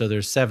point, right? So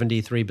there's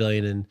 73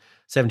 billion in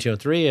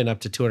 1703 and up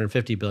to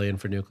 250 billion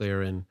for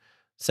nuclear in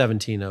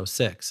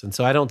 1706. And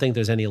so I don't think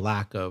there's any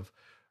lack of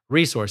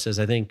resources.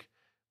 I think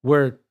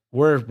we're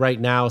right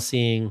now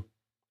seeing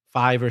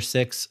 5 or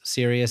 6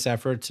 serious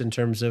efforts in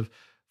terms of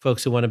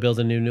folks who want to build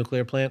a new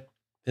nuclear plant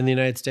in the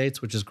United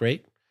States, which is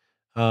great.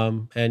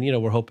 And,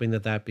 we're hoping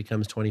that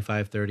becomes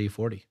 25, 30,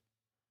 40.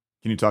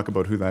 Can you talk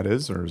about who that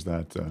is, or is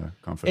that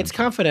confidential? It's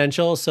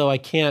confidential, so I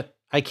can't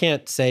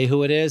say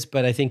who it is,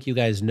 but I think you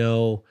guys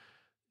know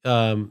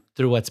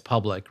through what's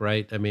public,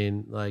 right? I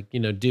mean, like,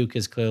 Duke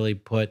has clearly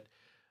put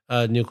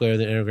nuclear in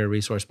the integrated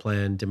resource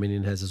plan.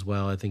 Dominion has as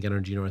well. I think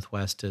Energy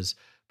Northwest has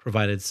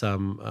provided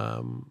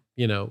some,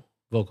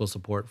 vocal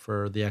support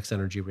for the X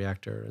Energy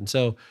reactor. And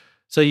so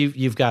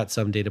you've got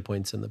some data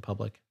points in the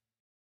public.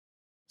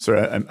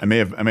 Sorry, I may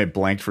have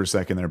blanked for a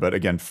second there, but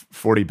again,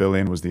 40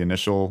 billion was the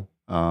initial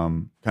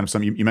kind of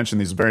sum. You mentioned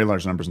these very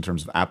large numbers in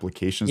terms of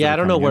applications. Yeah, I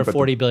don't know where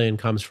 40 billion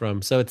comes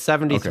from. So it's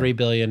 73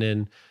 billion in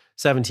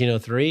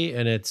 1703,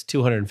 and it's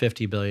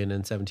 250 billion in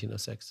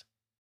 1706.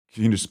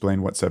 Can you just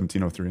explain what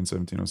 1703 and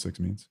 1706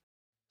 means?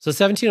 So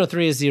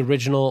 1703 is the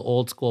original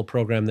old school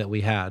program that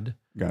we had.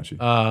 Gotcha.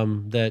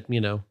 That,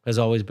 has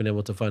always been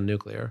able to fund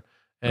nuclear.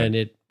 Right. and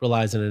it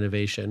relies on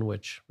innovation,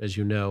 which, as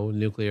you know,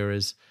 nuclear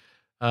is,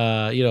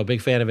 a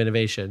big fan of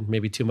innovation,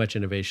 maybe too much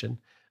innovation,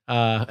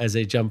 as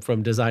they jump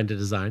from design to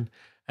design.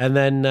 And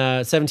then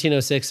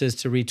 1706 is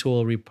to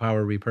retool,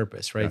 repower,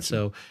 repurpose, right? Gotcha.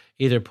 So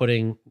either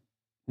putting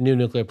new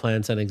nuclear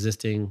plants on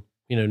existing,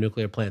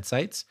 nuclear plant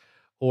sites,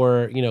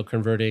 or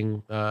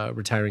converting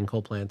retiring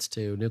coal plants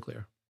to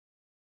nuclear.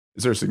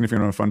 Is there a significant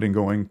amount of funding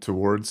going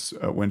towards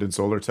wind and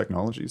solar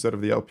technologies out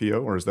of the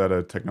LPO, or is that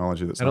a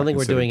technology that's I don't not think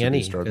we're considered doing to be any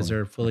because struggling?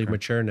 they're fully Okay.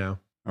 mature now.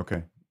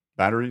 Okay.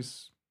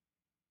 Batteries?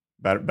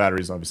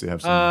 Batteries obviously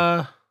have some.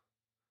 Uh,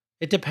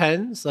 it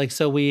depends. Like,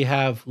 so we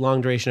have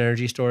long duration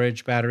energy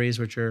storage batteries,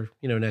 which are,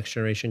 next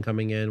generation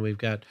coming in. We've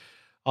got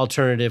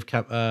alternative,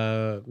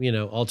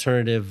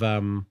 alternative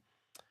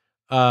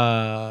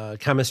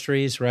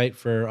chemistries, right,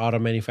 for auto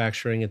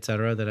manufacturing, et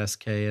cetera, that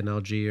SK and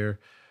LG are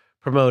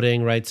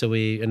promoting, right? So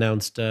we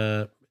announced,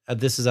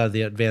 this is out of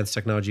the Advanced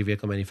Technology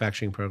Vehicle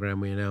Manufacturing Program.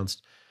 We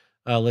announced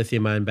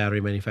lithium ion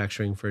battery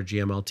manufacturing for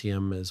GM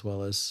Ultium as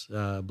well as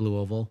Blue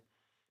Oval.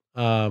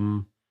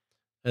 Um,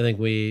 I think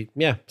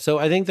So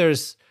I think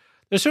there's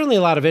certainly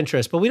a lot of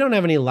interest, but we don't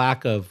have any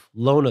lack of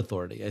loan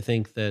authority. I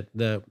think that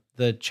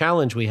the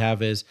challenge we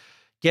have is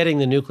getting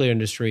the nuclear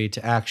industry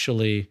to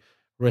actually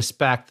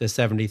respect the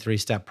 73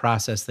 step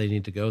process they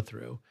need to go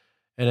through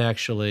and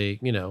actually,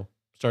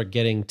 start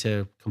getting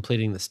to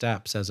completing the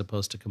steps as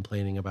opposed to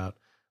complaining about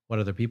what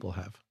other people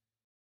have.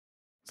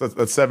 So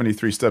that's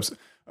 73 steps.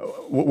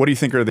 What do you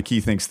think are the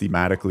key things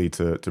thematically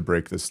to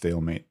break this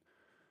stalemate,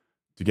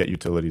 to get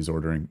utilities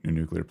ordering new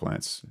nuclear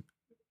plants?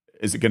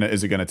 Is it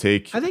gonna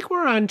take? I think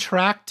we're on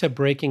track to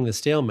breaking the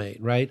stalemate,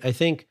 right? I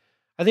think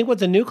what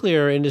the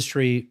nuclear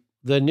industry,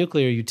 the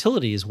nuclear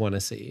utilities want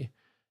to see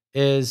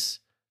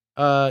is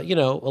a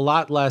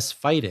lot less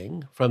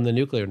fighting from the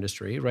nuclear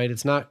industry, right?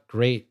 It's not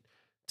great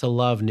to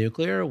love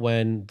nuclear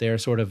when they're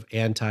sort of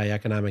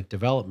anti-economic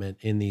development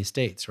in these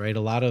states, right?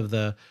 A lot of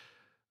the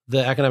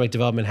economic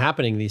development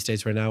happening in these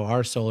states right now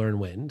are solar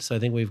and wind. So I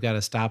think we've got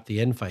to stop the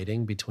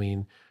infighting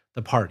between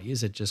the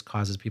parties. It just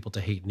causes people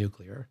to hate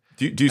nuclear.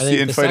 Do you I see think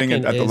the infighting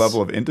second at the is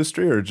level of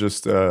industry, or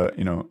just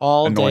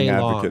all annoying day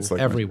advocates long,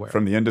 like everywhere.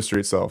 from the industry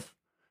itself?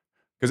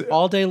 Because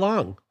All day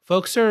long.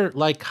 Folks are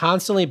like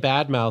constantly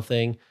bad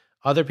mouthing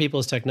other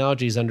people's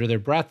technologies under their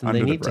breath, and they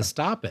under the need to breath.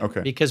 stop it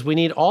Okay. because we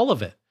need all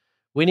of it.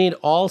 We need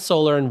all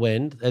solar and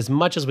wind, as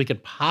much as we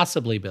could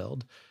possibly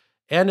build,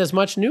 and as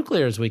much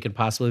nuclear as we could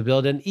possibly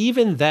build. And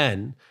even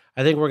then,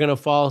 I think we're going to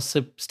fall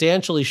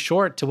substantially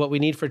short to what we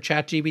need for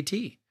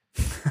ChatGPT.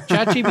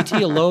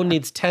 ChatGPT alone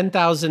needs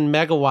 10,000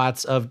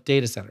 megawatts of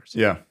data centers,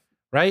 Yeah.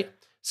 right?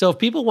 So if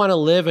people want to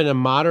live in a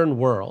modern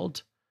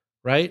world,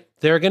 right,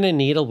 they're going to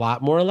need a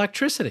lot more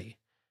electricity.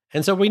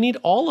 And so we need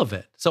all of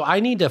it. So I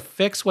need to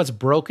fix what's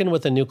broken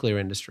with the nuclear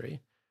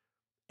industry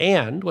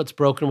and what's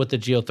broken with the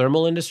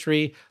geothermal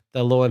industry,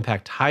 the low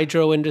impact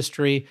hydro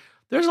industry.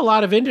 There's a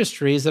lot of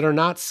industries that are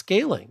not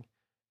scaling,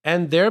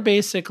 and they're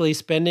basically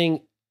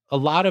spending a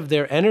lot of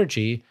their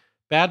energy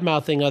bad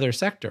mouthing other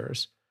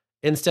sectors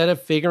instead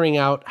of figuring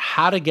out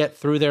how to get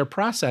through their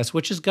process,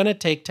 which is going to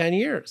take 10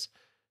 years.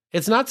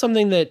 It's not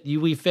something that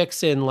we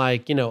fix in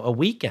like, a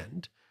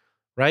weekend,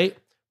 right?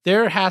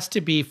 There has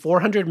to be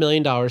 $400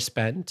 million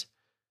spent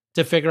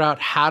to figure out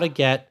how to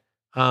get,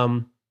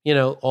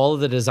 all of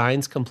the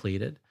designs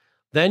completed.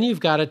 Then you've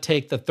got to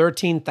take the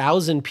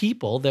 13,000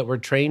 people that were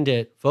trained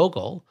at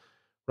Vogel,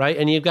 right?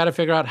 And you've got to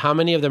figure out how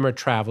many of them are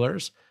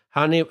travelers,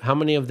 how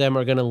many of them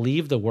are going to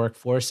leave the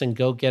workforce and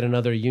go get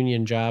another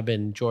union job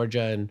in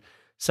Georgia and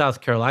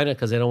South Carolina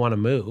because they don't want to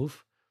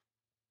move,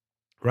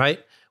 right?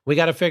 We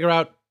got to figure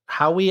out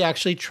how we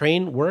actually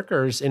train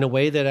workers in a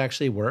way that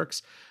actually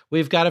works.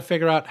 We've got to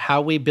figure out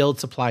how we build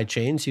supply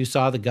chains. You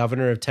saw the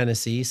governor of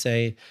Tennessee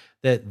say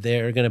that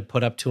they're going to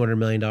put up $200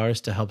 million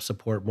to help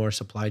support more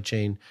supply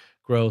chain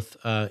growth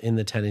in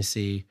the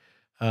Tennessee,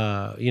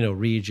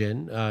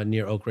 region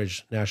near Oak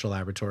Ridge National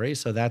Laboratory.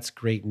 So that's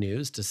great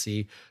news to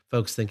see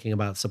folks thinking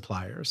about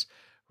suppliers,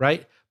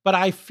 right? But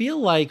I feel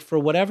like for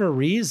whatever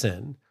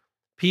reason,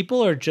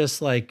 people are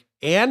just like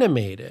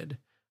animated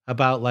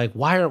about like,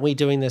 why aren't we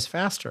doing this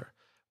faster?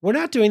 We're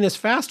not doing this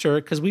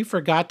faster because we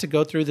forgot to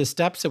go through the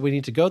steps that we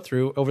need to go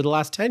through over the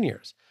last 10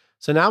 years.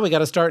 So now we got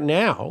to start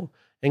now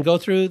and go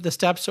through the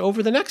steps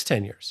over the next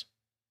 10 years.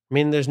 I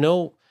mean, there's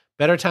no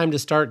better time to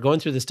start going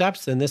through the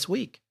steps than this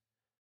week.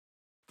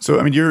 So,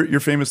 I mean,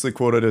 you're famously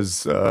quoted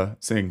as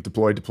saying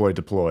 "deploy, deploy,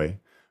 deploy."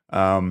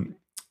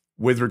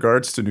 With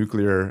regards to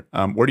nuclear,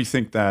 where do you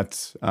think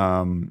that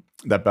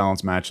that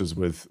balance matches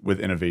with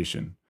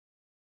innovation?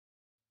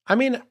 I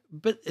mean,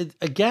 but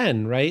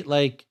again, right?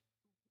 Like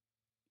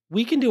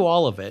we can do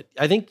all of it.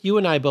 I think you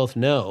and I both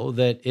know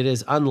that it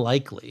is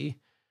unlikely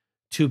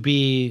to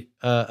be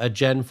a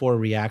Gen 4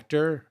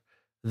 reactor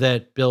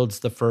that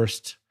builds the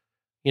first,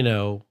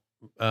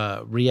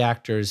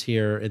 reactors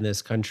here in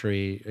this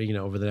country,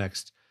 over the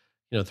next,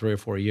 3 or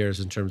 4 years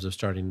in terms of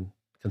starting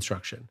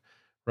construction,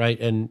 right?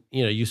 And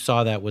you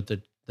saw that with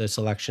the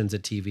selections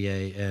that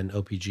TVA and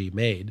OPG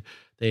made.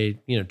 They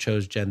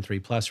chose Gen 3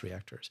 plus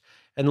reactors,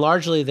 And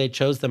largely they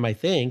chose them, I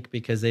think,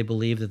 because they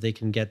believe that they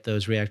can get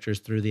those reactors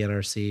through the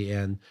NRC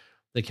and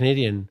the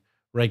Canadian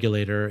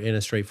regulator in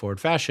a straightforward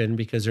fashion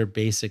because they're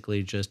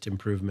basically just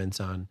improvements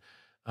on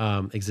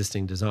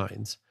existing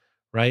designs,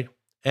 right?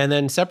 And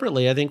then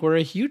separately, I think we're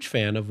a huge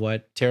fan of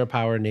what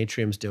TerraPower and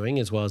Natrium's doing,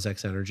 as well as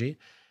X Energy.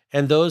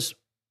 And those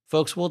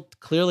folks will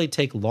clearly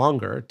take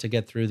longer to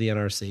get through the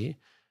NRC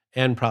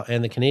and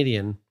the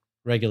Canadian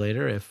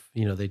regulator if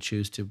they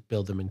choose to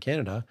build them in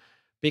Canada,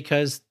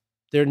 because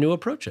they're new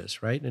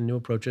approaches, right? And new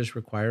approaches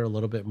require a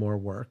little bit more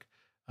work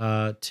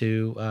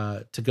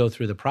to go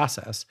through the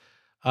process.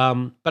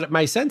 But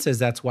my sense is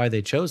that's why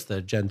they chose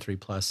the Gen 3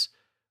 Plus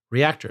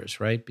reactors,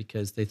 right?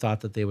 Because they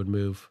thought that they would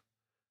move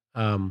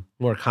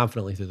more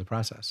confidently through the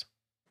process.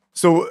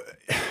 So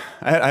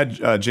I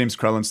had James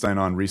Krellenstein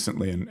on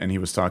recently, and he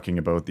was talking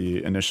about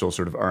the initial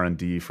sort of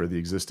R&D for the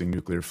existing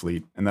nuclear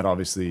fleet. And that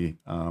obviously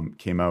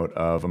came out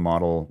of a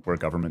model where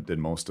government did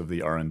most of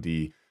the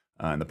R&D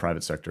and the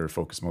private sector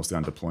focused mostly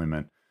on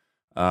deployment.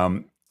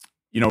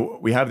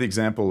 We have the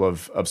example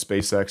of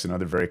SpaceX,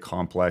 another very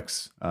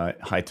complex,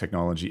 high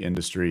technology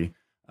industry,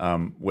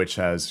 which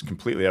has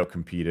completely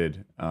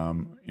outcompeted,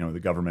 the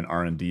government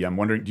R&D. I'm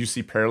wondering, do you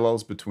see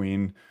parallels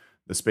between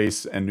the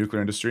space and nuclear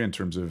industry in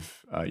terms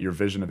of your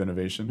vision of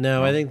innovation?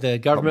 No, I think the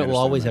government will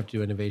always have to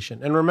do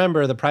innovation. And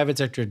remember, the private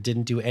sector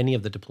didn't do any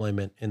of the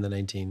deployment in the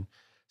 1960s,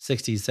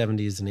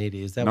 70s, and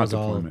 80s. That Not was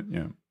deployment,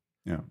 all,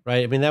 yeah.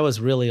 right? I mean, that was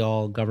really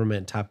all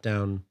government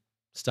top-down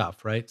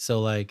stuff, right?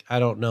 So, I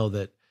don't know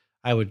that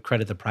I would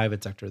credit the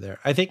private sector there.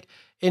 I think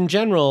in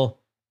general,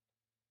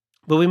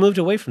 but we moved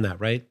away from that,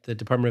 right? The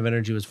Department of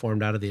Energy was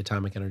formed out of the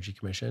Atomic Energy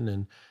Commission,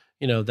 and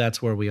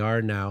that's where we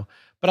are now.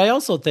 But I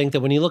also think that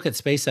when you look at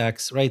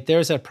SpaceX, right,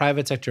 there's a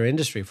private sector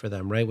industry for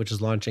them, right, which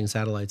is launching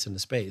satellites into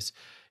space.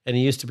 And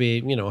it used to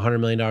be, $100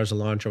 million a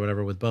launch or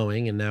whatever with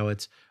Boeing, and now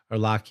or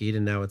Lockheed,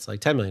 and now it's like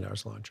 $10 million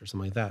a launch or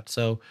something like that.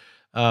 So,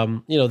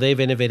 they've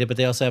innovated, but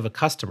they also have a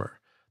customer.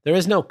 There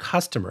is no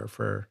customer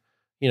for,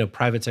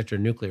 private sector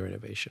nuclear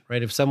innovation,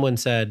 right? If someone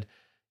said,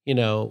 here's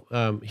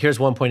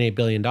 $1.8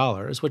 billion,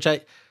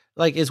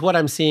 which is what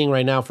I'm seeing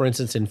right now, for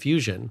instance, in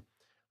fusion.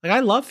 I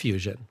love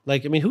fusion.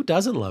 Who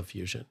doesn't love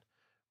fusion,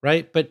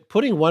 right? But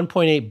putting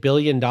 $1.8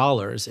 billion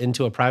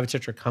into a private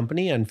sector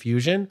company on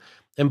fusion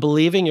and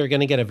believing you're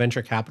going to get a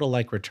venture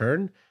capital-like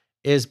return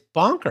is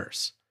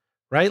bonkers,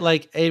 right?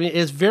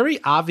 It's very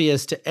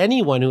obvious to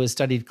anyone who has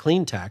studied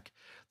clean tech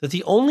that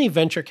the only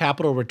venture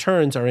capital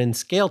returns are in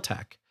scale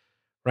tech,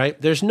 right?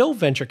 There's no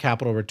venture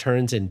capital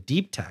returns in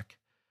deep tech.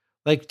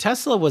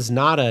 Tesla was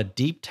not a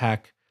deep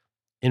tech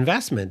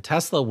investment.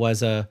 Tesla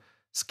was a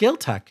scale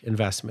tech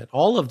investment.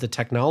 All of the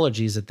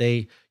technologies that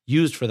they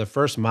used for the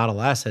first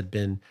Model S had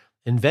been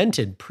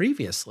invented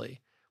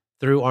previously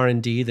through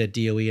R&D that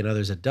DOE and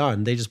others had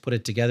done. They just put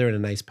it together in a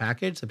nice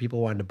package that people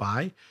wanted to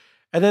buy.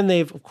 And then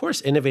they've, of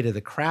course, innovated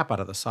the crap out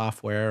of the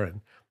software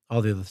and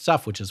all the other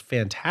stuff, which is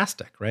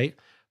fantastic, right?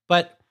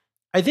 But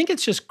I think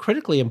it's just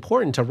critically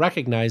important to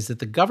recognize that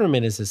the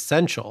government is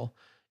essential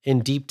in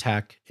deep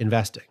tech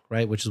investing,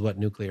 right? Which is what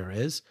nuclear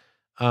is.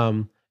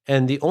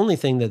 And the only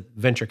thing that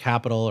venture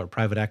capital or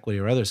private equity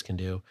or others can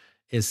do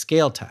is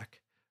scale tech,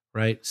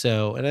 right?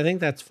 So, and I think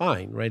that's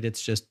fine, right?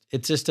 It's just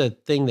a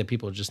thing that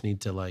people just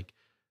need to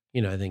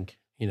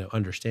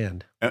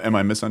understand. Am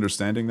I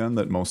misunderstanding then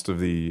that most of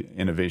the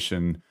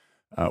innovation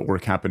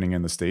work happening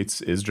in the States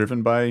is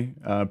driven by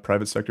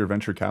private sector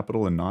venture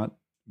capital and not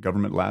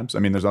government labs? I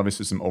mean, there's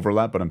obviously some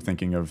overlap, but I'm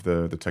thinking of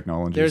the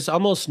technologies. There's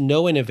almost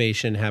no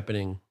innovation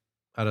happening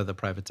out of the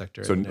private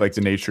sector. So like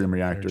the Natrium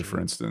reactor, for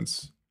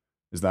instance,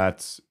 is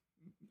that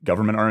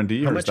government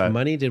R&D? How much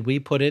money did we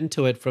put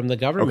into it from the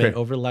government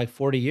over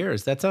 40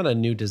 years? That's not a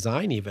new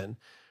design even,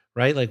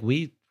 right?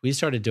 We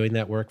started doing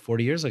that work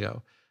 40 years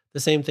ago. The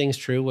same thing's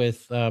true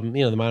with, the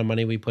amount of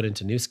money we put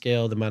into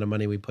NuScale, the amount of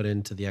money we put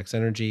into the X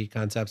Energy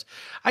concepts.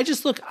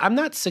 I'm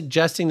not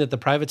suggesting that the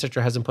private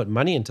sector hasn't put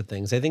money into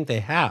things. I think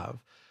they have.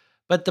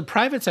 But the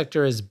private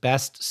sector is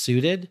best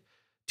suited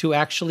to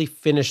actually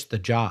finish the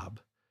job,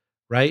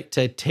 right?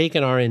 To take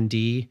an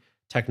R&D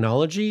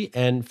technology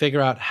and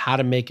figure out how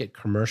to make it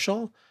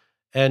commercial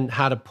and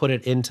how to put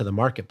it into the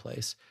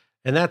marketplace.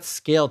 And that's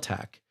scale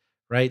tech,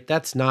 right?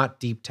 That's not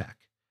deep tech.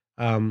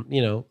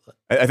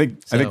 I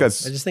think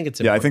that's. I just think it's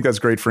important. Yeah, I think that's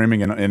great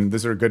framing, and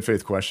this is a good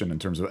faith question in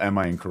terms of am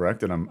I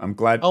incorrect? And I'm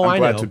glad. I'm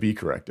glad to be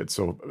corrected.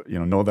 So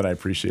know that I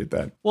appreciate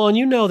that. Well,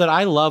 and that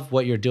I love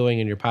what you're doing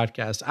in your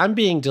podcast. I'm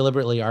being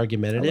deliberately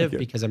argumentative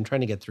because I'm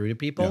trying to get through to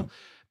people,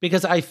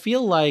 because I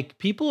feel like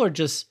people are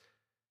just,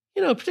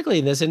 particularly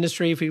in this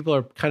industry, people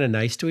are kind of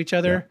nice to each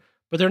other,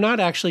 but they're not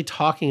actually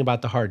talking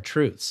about the hard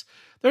truths.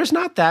 There's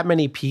not that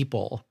many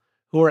people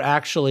who are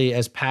actually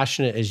as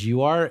passionate as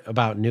you are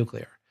about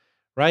nuclear.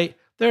 Right?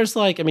 There's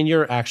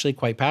you're actually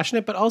quite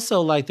passionate, but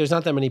also there's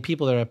not that many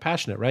people that are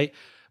passionate, right?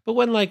 But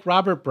when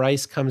Robert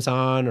Bryce comes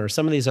on or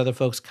some of these other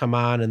folks come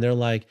on and they're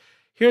like,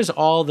 here's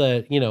all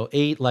the,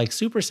 8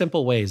 super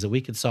simple ways that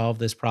we could solve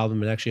this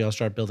problem and actually all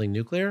start building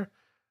nuclear,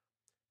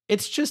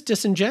 it's just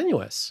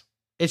disingenuous.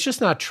 It's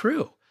just not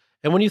true.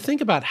 And when you think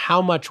about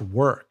how much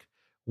work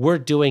we're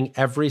doing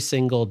every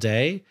single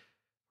day,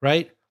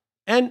 right?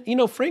 And,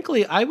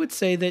 frankly, I would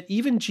say that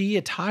even GE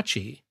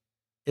Hitachi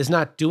is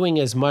not doing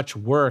as much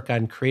work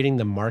on creating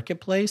the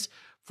marketplace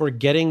for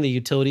getting the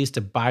utilities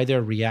to buy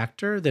their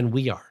reactor than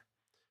we are,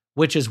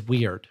 which is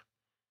weird,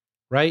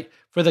 right?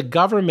 For the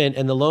government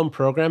and the Loan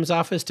Programs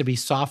Office to be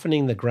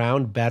softening the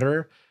ground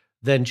better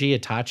than GE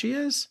Hitachi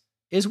is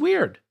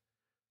weird,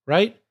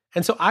 right?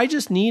 And so I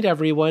just need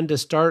everyone to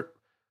start,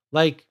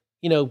 like,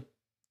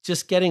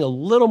 just getting a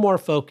little more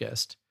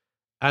focused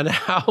on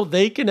how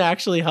they can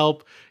actually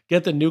help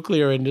get the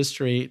nuclear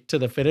industry to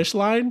the finish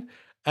line,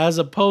 as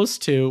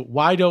opposed to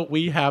why don't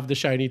we have the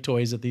shiny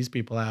toys that these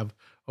people have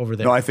over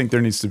there? No, I think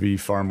there needs to be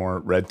far more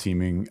red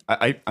teaming.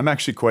 I'm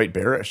actually quite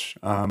bearish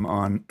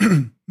on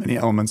many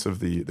elements of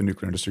the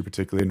nuclear industry,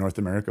 particularly in North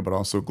America, but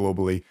also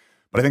globally.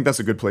 But I think that's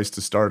a good place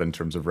to start in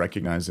terms of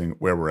recognizing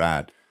where we're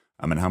at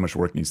and how much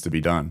work needs to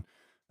be done.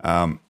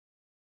 And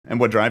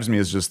what drives me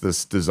is just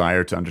this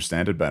desire to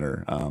understand it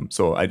better.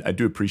 So I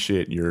do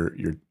appreciate your.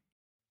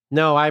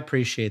 No, I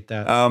appreciate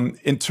that.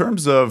 In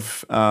terms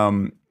of,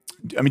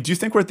 do you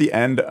think we're at the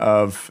end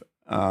of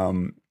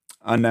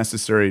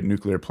unnecessary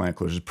nuclear plant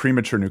closures,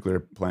 premature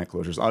nuclear plant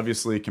closures?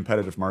 Obviously,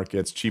 competitive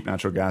markets, cheap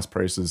natural gas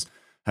prices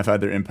have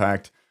had their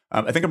impact.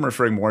 I think I'm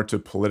referring more to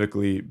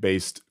politically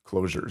based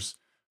closures.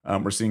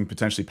 We're seeing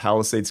potentially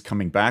Palisades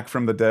coming back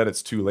from the dead.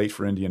 It's too late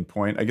for Indian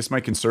Point. I guess my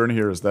concern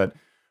here is that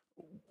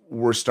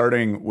we're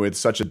starting with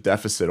such a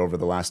deficit over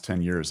the last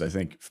 10 years. I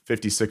think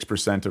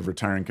 56% of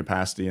retiring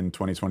capacity in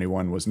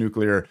 2021 was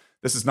nuclear.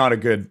 This is not a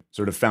good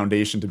sort of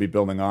foundation to be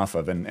building off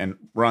of. And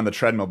we're on the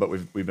treadmill, but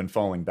we've been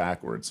falling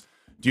backwards.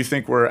 Do you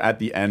think we're at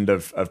the end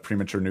of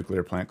premature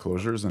nuclear plant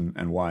closures,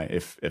 and why,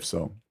 if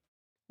so?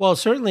 Well,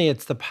 certainly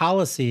it's the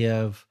policy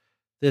of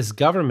this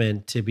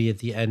government to be at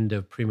the end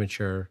of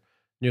premature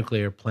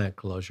nuclear plant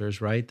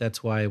closures, right?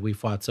 That's why we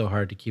fought so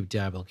hard to keep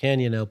Diablo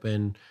Canyon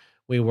open.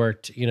 We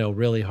worked,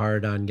 really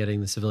hard on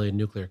getting the civilian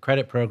nuclear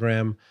credit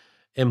program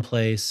in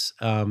place.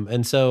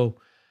 And so,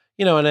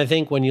 and I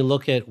think when you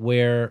look at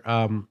where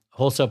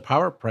wholesale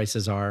power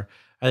prices are,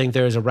 I think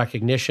there is a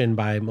recognition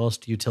by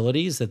most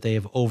utilities that they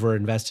have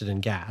overinvested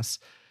in gas,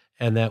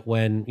 and that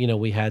when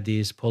we had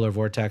these polar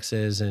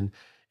vortexes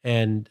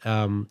and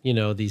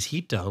these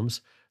heat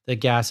domes, that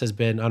gas has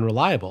been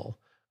unreliable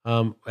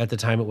at the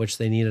time at which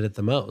they needed it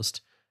the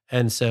most,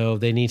 and so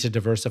they need to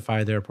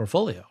diversify their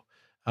portfolio.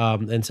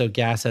 And so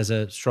gas has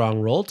a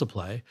strong role to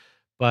play,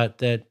 but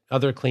that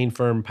other clean,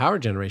 firm power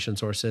generation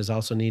sources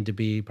also need to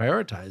be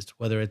prioritized,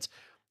 whether it's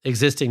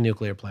existing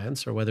nuclear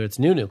plants or whether it's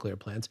new nuclear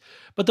plants.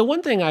 But the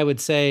one thing I would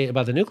say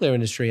about the nuclear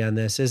industry on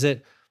this is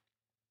that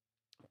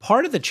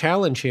part of the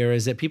challenge here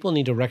is that people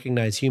need to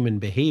recognize human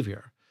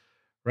behavior,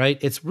 right?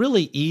 It's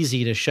really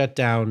easy to shut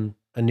down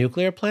a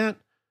nuclear plant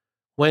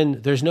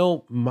when there's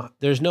no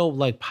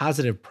like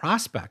positive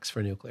prospects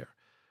for nuclear,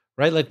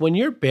 right? Like when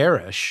you're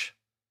bearish,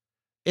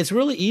 it's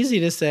really easy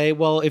to say,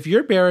 well, if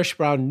you're bearish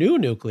around new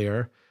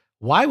nuclear,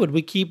 why would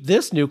we keep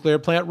this nuclear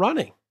plant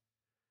running?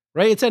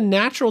 Right? It's a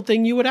natural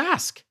thing you would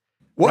ask.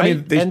 Well, right?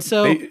 I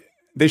mean,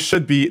 they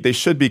should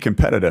be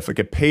competitive. Like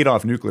a paid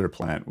off nuclear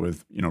plant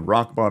with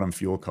rock bottom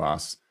fuel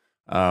costs,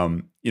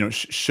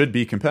 should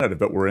be competitive.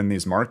 But we're in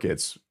these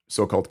markets,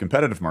 so-called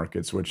competitive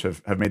markets, which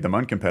have made them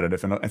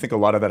uncompetitive. And I think a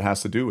lot of that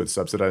has to do with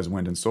subsidized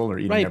wind and solar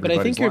eating right. everybody's But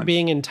I think you're lunch.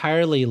 being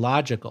entirely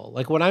logical.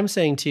 Like what I'm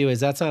saying to you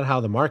is that's not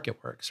how the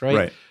market works, right?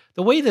 Right.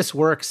 The way this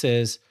works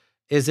is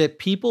that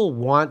people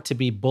want to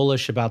be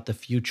bullish about the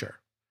future,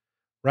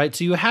 right?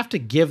 So you have to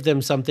give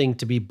them something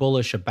to be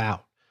bullish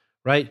about,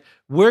 right?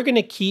 We're going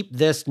to keep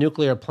this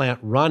nuclear plant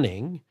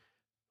running,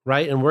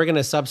 right? And we're going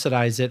to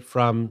subsidize it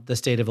from the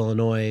state of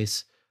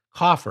Illinois'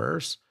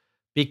 coffers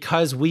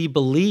because we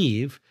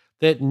believe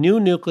that new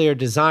nuclear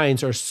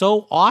designs are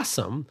so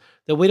awesome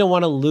that we don't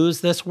want to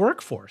lose this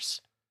workforce,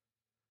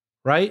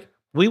 right?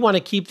 We want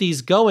to keep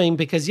these going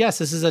because, yes,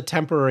 this is a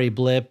temporary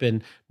blip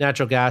and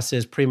natural gas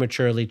is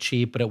prematurely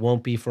cheap, but it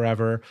won't be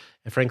forever.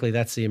 And frankly,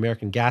 that's the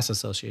American Gas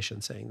Association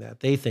saying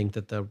that. They think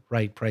that the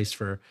right price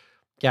for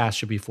gas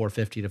should be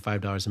 $4.50 to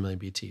 $5 a million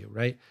BTU,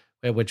 right?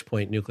 At which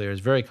point nuclear is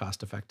very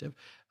cost effective.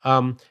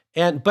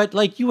 But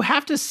like you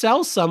have to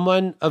sell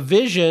someone a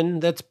vision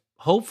that's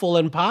hopeful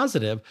and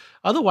positive.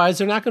 Otherwise,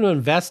 they're not going to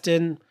invest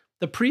in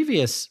the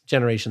previous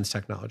generation's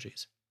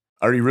technologies.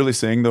 Are you really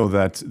saying, though,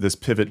 that this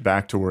pivot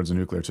back towards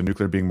nuclear, to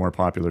nuclear being more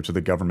popular, to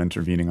the government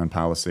intervening on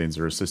Palisades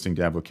or assisting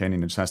Diablo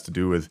Canyon, it just has to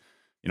do with,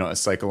 a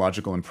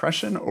psychological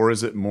impression? Or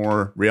is it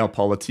more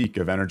realpolitik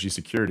of energy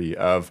security,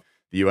 of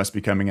the U.S.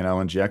 becoming an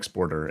LNG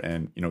exporter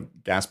and,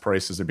 gas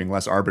prices are being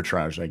less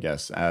arbitrage, I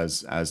guess,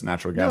 as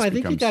natural gas becomes... No, I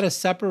think you got to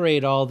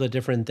separate all the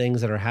different things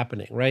that are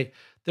happening, right?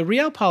 The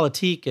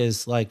realpolitik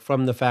is like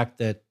from the fact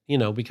that,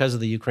 because of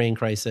the Ukraine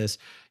crisis,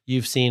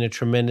 you've seen a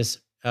tremendous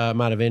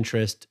amount of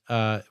interest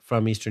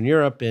from Eastern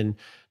Europe in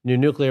new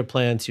nuclear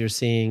plants. You're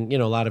seeing,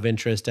 a lot of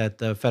interest at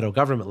the federal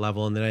government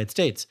level in the United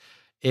States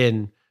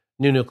in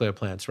new nuclear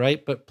plants,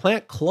 right? But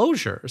plant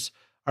closures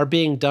are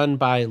being done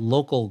by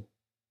local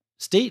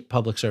state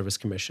public service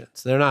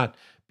commissions. They're not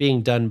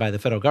being done by the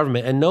federal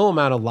government, and no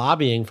amount of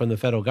lobbying from the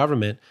federal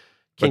government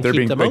can But they're keep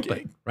being them like,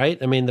 open,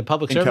 right? I mean, the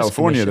Public in Service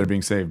California, Commission, they're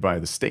being saved by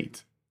the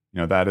state.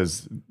 That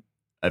is,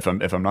 if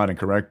I'm not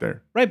incorrect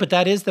there. right? But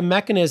that is the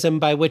mechanism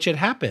by which it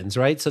happens,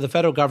 right? So the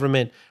federal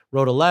government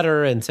wrote a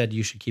letter and said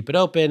you should keep it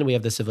open. We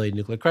have the Civilian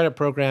Nuclear Credit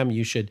Program.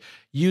 You should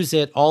use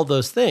it. All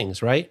those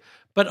things, right?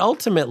 But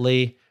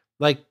ultimately,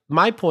 like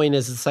my point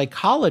is, the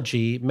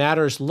psychology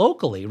matters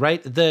locally,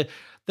 right?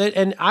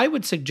 And I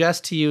would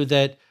suggest to you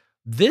that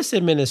this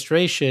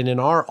administration in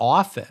our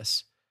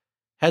office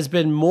has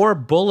been more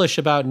bullish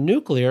about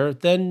nuclear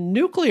than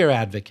nuclear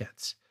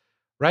advocates,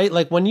 right?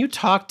 Like when you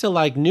talk to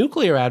like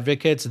nuclear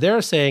advocates,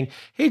 they're saying,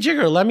 hey,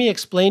 Jigar, let me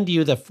explain to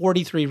you the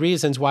 43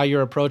 reasons why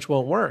your approach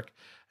won't work.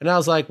 And I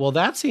was like, well,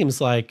 that seems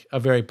like a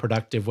very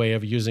productive way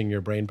of using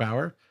your brain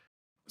power.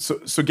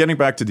 So getting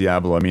back to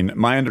Diablo, I mean,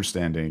 my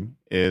understanding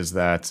is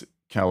that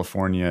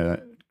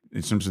California,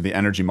 in terms of the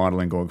energy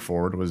modeling going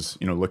forward, was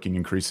looking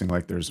increasing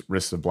like there's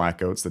risks of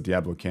blackouts. That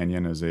Diablo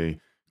Canyon is a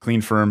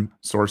clean, firm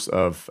source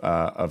of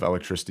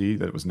electricity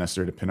that was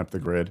necessary to pin up the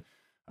grid.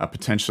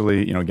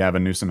 Potentially,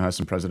 Gavin Newsom has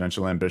some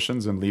presidential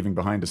ambitions and leaving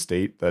behind a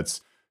state that's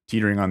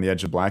teetering on the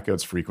edge of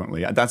blackouts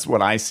frequently. That's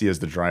what I see as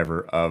the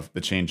driver of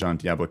the change on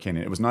Diablo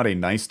Canyon. It was not a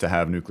nice to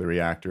have nuclear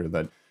reactor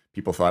that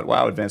people thought,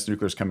 wow, advanced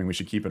nuclear is coming, we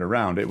should keep it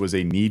around. It was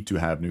a need to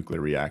have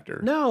nuclear reactor.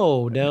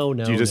 No.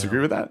 Do you disagree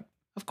with that?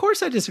 Of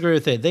course I disagree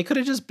with it. They could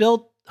have just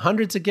built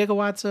hundreds of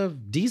gigawatts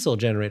of diesel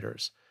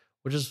generators,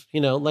 which is,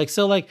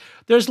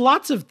 there's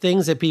lots of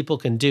things that people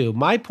can do.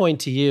 My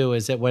point to you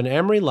is that when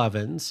Emory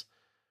Lovins,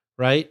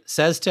 right,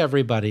 says to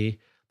everybody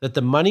that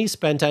the money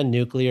spent on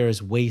nuclear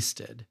is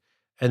wasted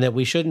and that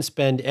we shouldn't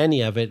spend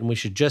any of it and we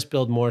should just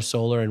build more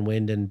solar and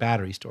wind and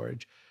battery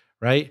storage,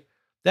 right?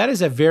 That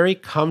is a very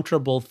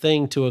comfortable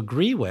thing to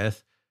agree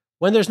with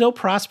when there's no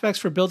prospects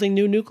for building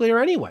new nuclear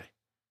anyway,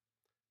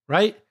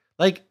 right?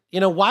 Like,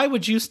 why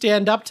would you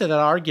stand up to that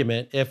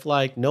argument if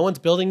like no one's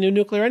building new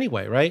nuclear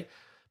anyway, right?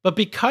 But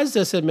because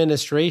this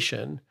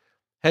administration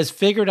has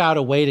figured out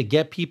a way to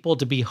get people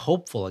to be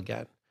hopeful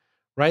again,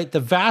 right? The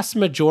vast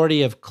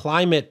majority of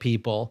climate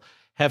people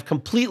have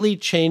completely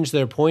changed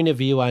their point of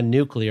view on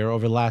nuclear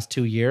over the last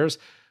 2 years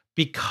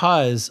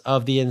because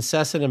of the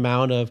incessant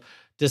amount of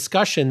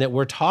discussion that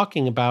we're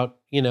talking about,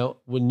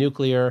 with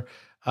nuclear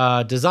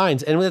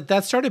designs. And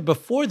that started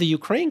before the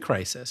Ukraine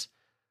crisis,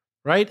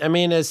 right? I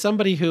mean, as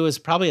somebody who is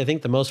probably, I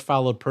think, the most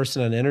followed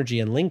person on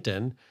energy on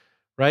LinkedIn,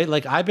 right?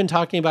 Like I've been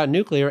talking about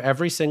nuclear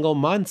every single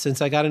month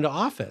since I got into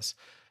office.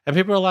 And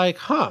people are like,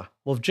 well,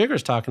 if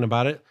Jigar's talking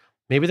about it,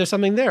 maybe there's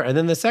something there. And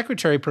then the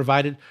secretary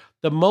provided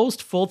the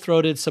most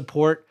full-throated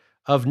support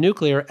of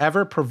nuclear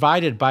ever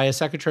provided by a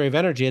Secretary of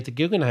Energy at the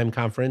Guggenheim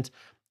Conference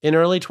in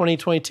early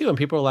 2022. And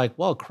people are like,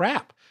 well,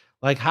 crap.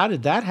 Like, how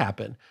did that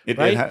happen?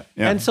 Right?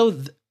 And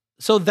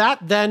so that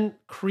then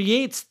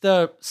creates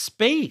the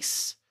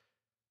space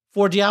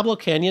for Diablo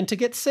Canyon to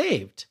get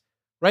saved,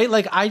 right?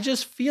 Like, I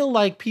just feel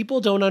like people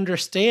don't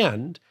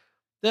understand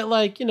that,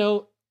 like,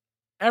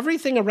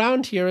 everything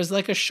around here is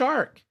like a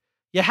shark.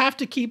 You have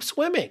to keep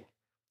swimming.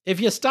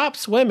 If you stop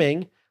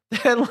swimming,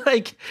 then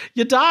like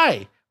you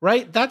die,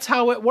 right? That's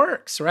how it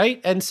works, right?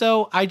 And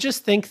so I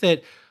just think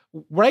that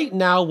right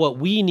now what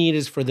we need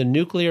is for the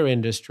nuclear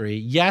industry,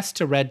 yes,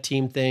 to red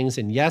team things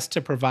and yes,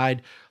 to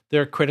provide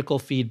their critical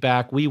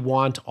feedback. We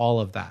want all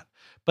of that.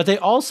 But they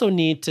also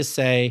need to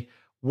say,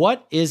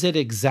 what is it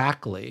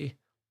exactly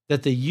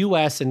that the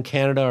US and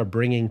Canada are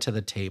bringing to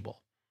the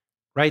table,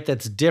 right?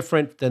 That's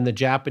different than the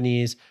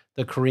Japanese,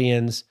 the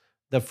Koreans,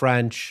 the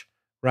French,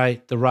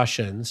 right? The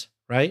Russians,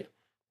 right?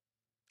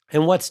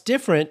 And what's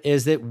different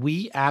is that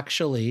we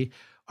actually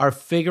are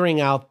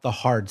figuring out the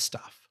hard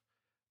stuff.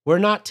 We're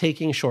not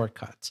taking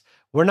shortcuts.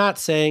 We're not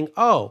saying,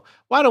 oh,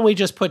 why don't we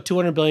just put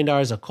 $200 billion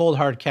of cold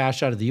hard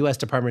cash out of the US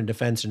Department of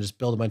Defense and just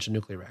build a bunch of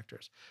nuclear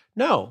reactors?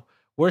 No,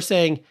 we're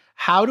saying,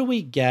 how do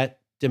we get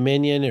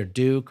Dominion or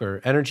Duke or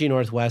Energy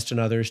Northwest and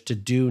others to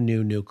do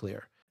new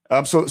nuclear?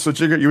 So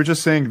Jigar, you were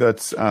just saying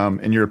that,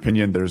 in your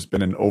opinion, there's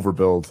been an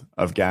overbuild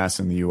of gas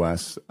in the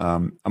U.S.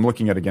 I'm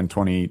looking at, again,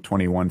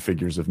 2021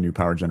 figures of new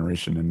power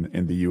generation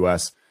in the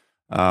U.S.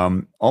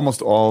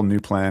 Almost all new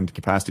planned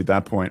capacity at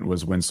that point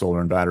was wind, solar,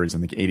 and batteries. I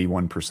think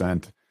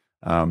 81%.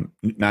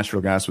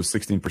 Natural gas was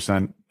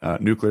 16%.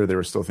 Nuclear, they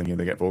were still thinking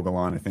they get Vogel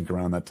on. I think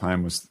around that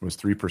time was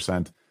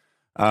 3%.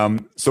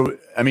 So,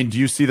 I mean, do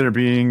you see there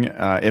being,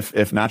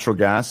 if natural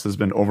gas has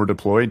been over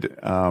deployed,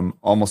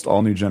 almost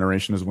all new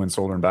generation is wind,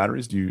 solar, and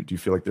batteries? Do you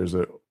feel like there's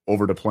a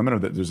over deployment or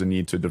that there's a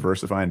need to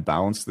diversify and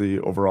balance the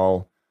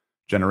overall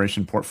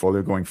generation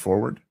portfolio going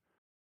forward?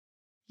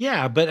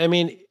 Yeah, but I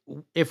mean,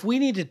 if we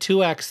need to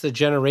 2x the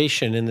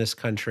generation in this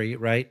country,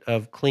 right,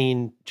 of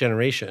clean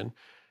generation,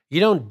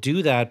 you don't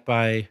do that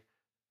by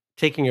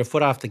taking your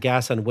foot off the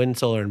gas on wind,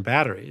 solar, and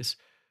batteries.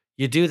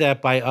 You do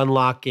that by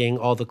unlocking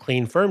all the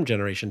clean, firm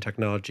generation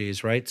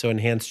technologies, right? So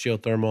enhanced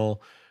geothermal,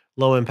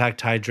 low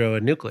impact hydro,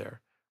 and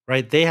nuclear,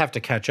 right? They have to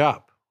catch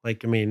up.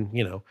 Like, I mean,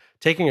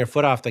 taking your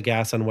foot off the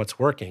gas on what's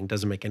working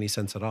doesn't make any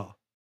sense at all.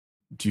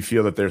 Do you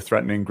feel that they're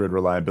threatening grid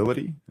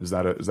reliability? Is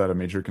that a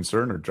major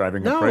concern or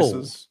driving up No,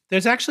 prices?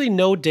 there's actually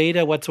no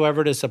data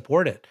whatsoever to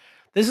support it.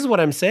 This is what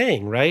I'm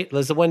saying, right?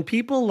 Listen, when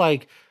people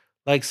like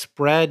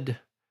spread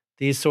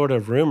these sort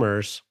of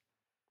rumors,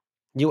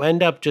 you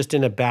end up just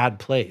in a bad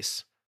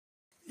place.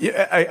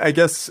 Yeah, I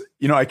guess,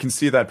 I can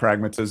see that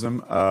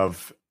pragmatism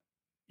of,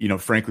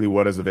 frankly,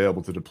 what is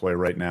available to deploy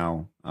right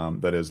now,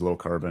 that is low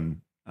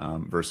carbon,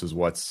 versus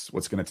what's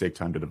going to take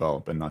time to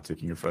develop and not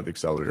taking your foot off the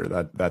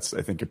accelerator. That's,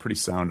 I think, a pretty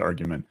sound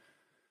argument.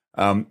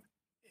 Um,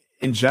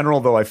 in general,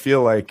 though, I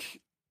feel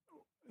like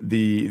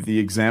the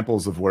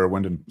examples of where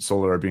wind and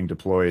solar are being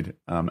deployed,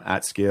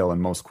 at scale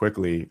and most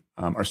quickly,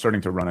 are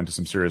starting to run into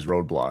some serious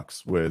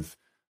roadblocks with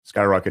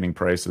skyrocketing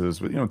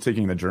prices. With,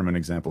 taking the German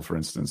example, for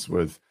instance,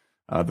 with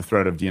the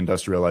threat of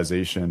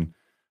deindustrialization.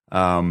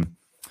 Um,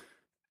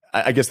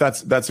 I guess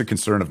that's a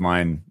concern of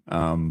mine.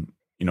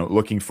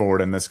 Looking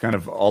forward, and this kind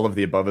of all of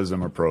the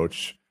aboveism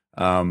approach,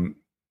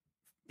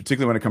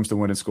 particularly when it comes to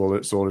wind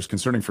and solar, is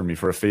concerning for me,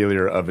 for a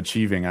failure of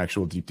achieving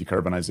actual deep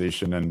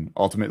decarbonization and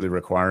ultimately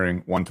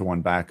requiring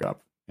one-to-one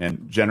backup.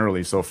 And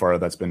generally, so far,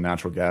 that's been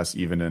natural gas,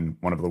 even in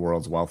one of the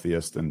world's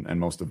wealthiest and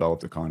most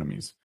developed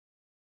economies.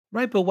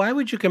 Right, but why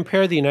would you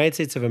compare the United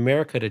States of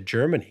America to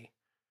Germany?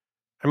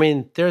 I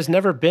mean, there's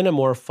never been a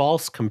more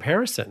false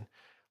comparison.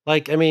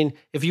 Like, I mean,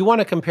 if you want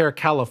to compare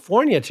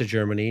California to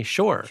Germany,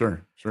 sure.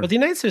 Sure, But sure. the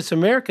United States of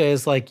America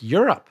is like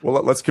Europe.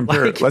 Well, let's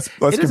compare. Like, Let's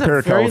it is a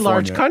compare very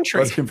large California. country.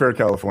 Let's compare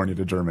California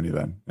to Germany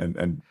then,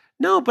 and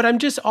No, but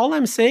all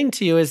I'm saying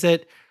to you is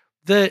that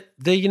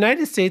the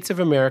United States of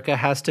America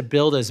has to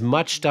build as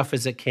much stuff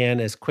as it can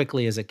as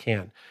quickly as it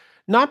can.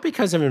 Not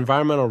because of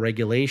environmental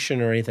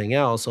regulation or anything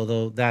else,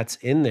 although that's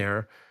in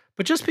there,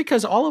 but just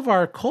because all of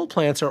our coal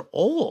plants are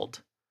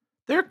old.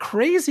 They're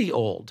crazy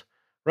old,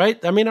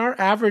 right? I mean, our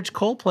average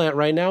coal plant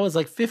right now is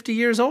like 50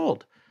 years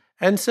old.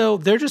 And so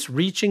they're just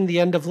reaching the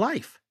end of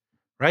life,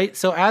 right?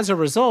 So as a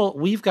result,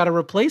 we've got to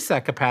replace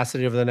that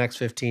capacity over the next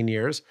 15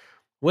 years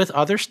with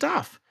other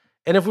stuff.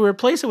 And if we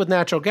replace it with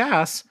natural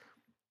gas,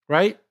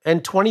 right?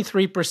 And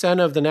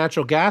 23% of the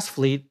natural gas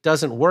fleet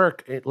doesn't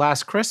work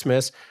last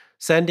Christmas,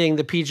 sending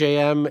the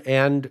PJM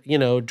and,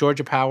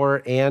 Georgia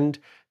Power and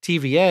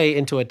TVA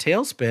into a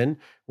tailspin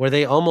where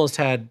they almost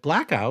had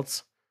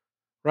blackouts,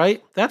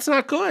 right? That's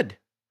not good.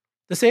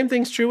 The same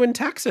thing's true in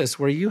Texas,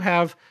 where you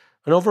have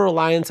an over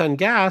reliance on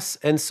gas,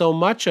 and so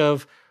much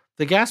of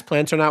the gas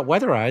plants are not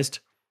weatherized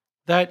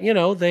that,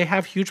 they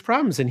have huge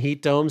problems in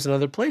heat domes and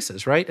other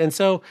places, right? And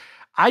so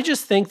I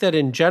just think that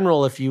in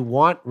general, if you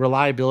want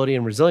reliability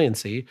and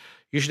resiliency,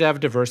 you should have a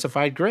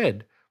diversified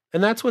grid.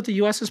 And that's what the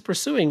US is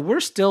pursuing. We're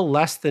still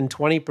less than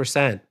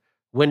 20%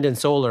 wind and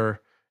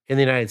solar in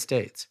the United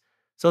States.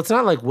 So it's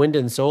not like wind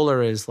and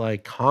solar is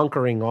like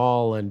conquering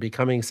all and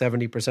becoming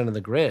 70% of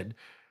the grid.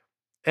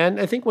 And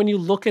I think when you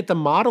look at the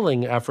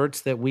modeling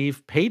efforts that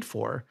we've paid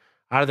for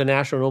out of the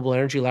National Renewable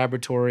Energy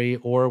Laboratory,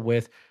 or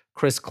with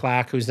Chris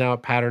Clack, who's now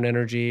at Pattern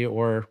Energy,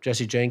 or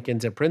Jesse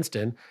Jenkins at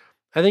Princeton,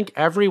 I think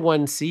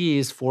everyone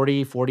sees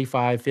 40,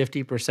 45,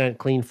 50%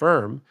 clean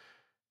firm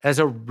as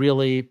a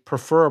really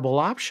preferable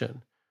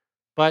option.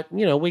 But,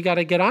 we got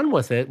to get on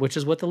with it, which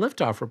is what the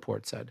liftoff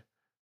report said.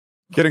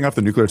 getting off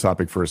the nuclear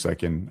topic for a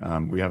second,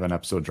 we have an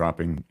episode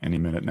dropping any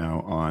minute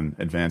now on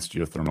advanced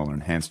geothermal or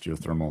enhanced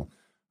geothermal.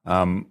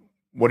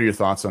 What are your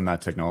thoughts on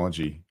that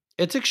technology?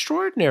 It's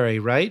extraordinary,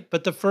 right?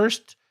 But the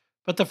first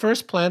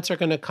plants are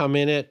going to come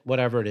in at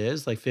whatever it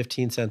is, like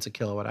 15 cents a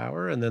kilowatt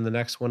hour, and then the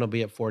next one will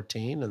be at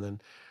 14, and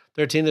then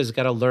 13. There's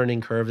got a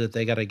learning curve that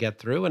they got to get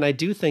through, and I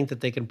do think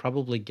that they can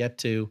probably get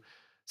to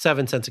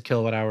 7 cents a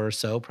kilowatt hour or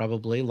so,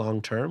 probably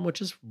long term,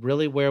 which is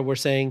really where we're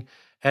saying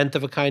nth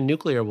of a kind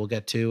nuclear will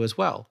get to as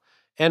well.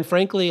 And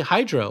frankly,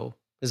 hydro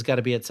has got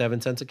to be at 7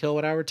 cents a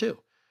kilowatt hour too,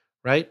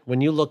 right? When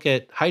you look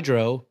at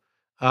hydro,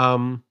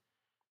 um,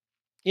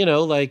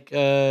 like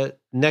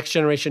next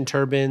generation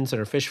turbines that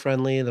are fish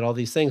friendly, that all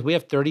these things, we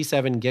have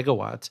 37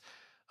 gigawatts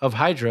of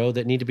hydro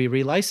that need to be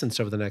relicensed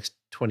over the next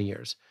 20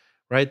 years,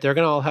 right? They're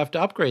going to all have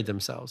to upgrade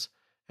themselves.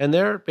 And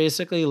they're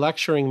basically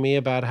lecturing me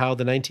about how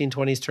the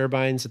 1920s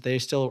turbines that they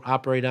still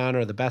operate on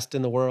are the best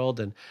in the world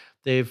and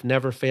they've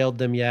never failed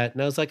them yet.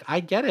 And I was like, I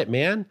get it,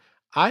 man.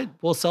 I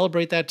will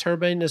celebrate that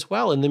turbine as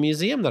well in the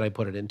museum that I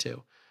put it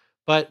into.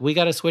 But we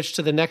got to switch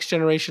to the next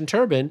generation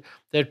turbine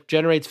that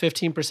generates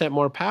 15%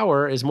 more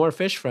power, is more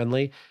fish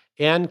friendly,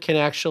 and can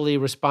actually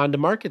respond to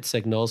market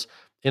signals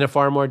in a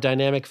far more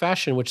dynamic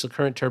fashion, which the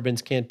current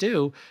turbines can't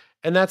do.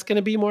 And that's going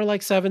to be more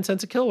like 7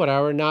 cents a kilowatt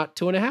hour, not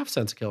 2.5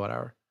 cents a kilowatt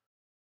hour.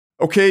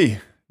 Okay,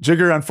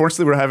 Jigar,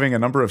 unfortunately, we're having a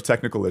number of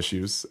technical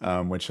issues,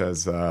 which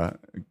has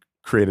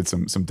created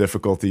some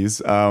difficulties.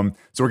 So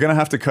we're going to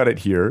have to cut it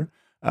here.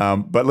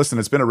 But listen,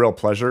 it's been a real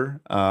pleasure.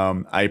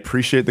 I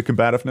appreciate the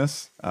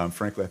combativeness.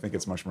 Frankly, I think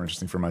it's much more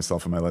interesting for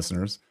myself and my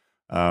listeners.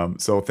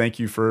 So thank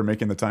you for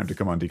making the time to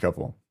come on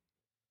Decouple.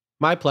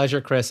 My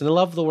pleasure, Chris. And I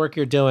love the work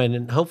you're doing.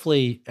 And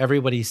hopefully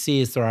everybody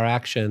sees through our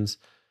actions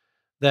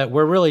that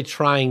we're really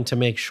trying to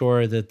make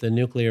sure that the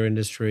nuclear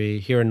industry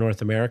here in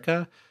North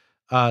America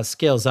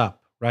scales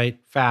up, right?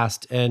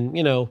 Fast. And,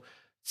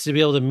 to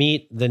be able to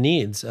meet the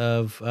needs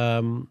of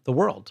the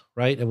world,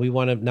 right? And we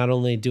want to not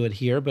only do it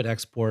here, but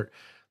export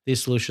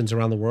these solutions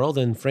around the world.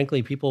 And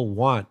frankly, people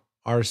want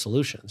our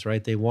solutions,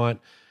 right? They want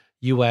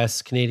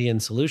U.S. Canadian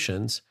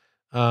solutions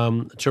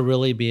to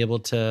really be able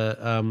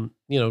to,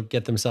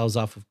 get themselves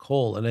off of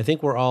coal. And I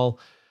think we're all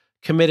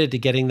committed to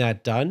getting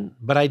that done.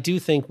 But I do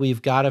think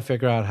we've got to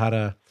figure out how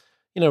to,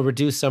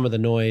 reduce some of the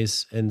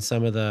noise and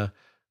some of the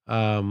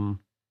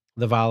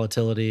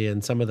volatility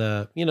and some of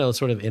the,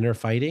 sort of inner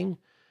fighting,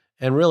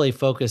 and really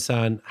focus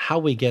on how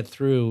we get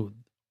through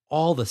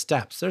all the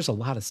steps. There's a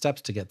lot of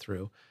steps to get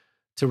through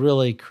to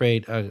really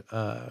create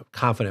a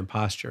confident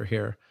posture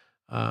here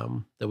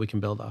that we can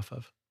build off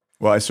of.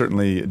 Well, I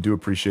certainly do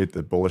appreciate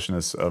the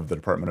bullishness of the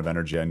Department of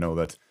Energy. I know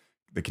that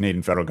the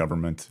Canadian federal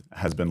government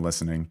has been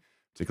listening,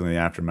 particularly in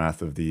the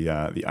aftermath of the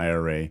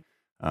IRA,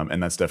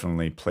 and that's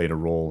definitely played a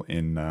role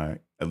in,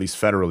 at least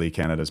federally,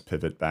 Canada's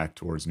pivot back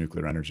towards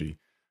nuclear energy.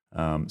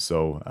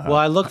 Well,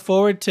 I look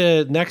forward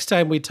to next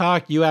time we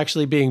talk, you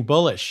actually being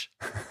bullish.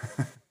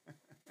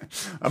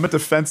 I'm a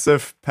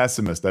defensive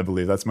pessimist, I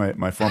believe. That's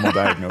my formal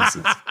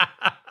diagnosis.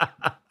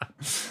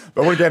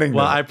 But we're getting there.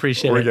 Well, I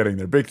appreciate it. We're getting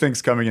there. Big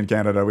things coming in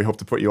Canada. We hope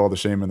to put you all to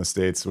shame in the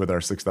States with our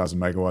 6,000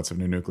 megawatts of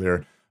new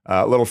nuclear.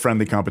 A little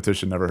friendly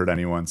competition never hurt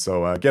anyone.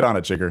 So get on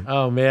it, Jigar.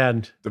 Oh,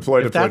 man.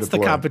 Deploy. That's the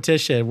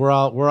competition. We're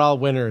all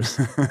winners.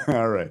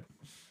 All right.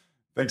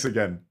 Thanks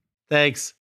again. Thanks.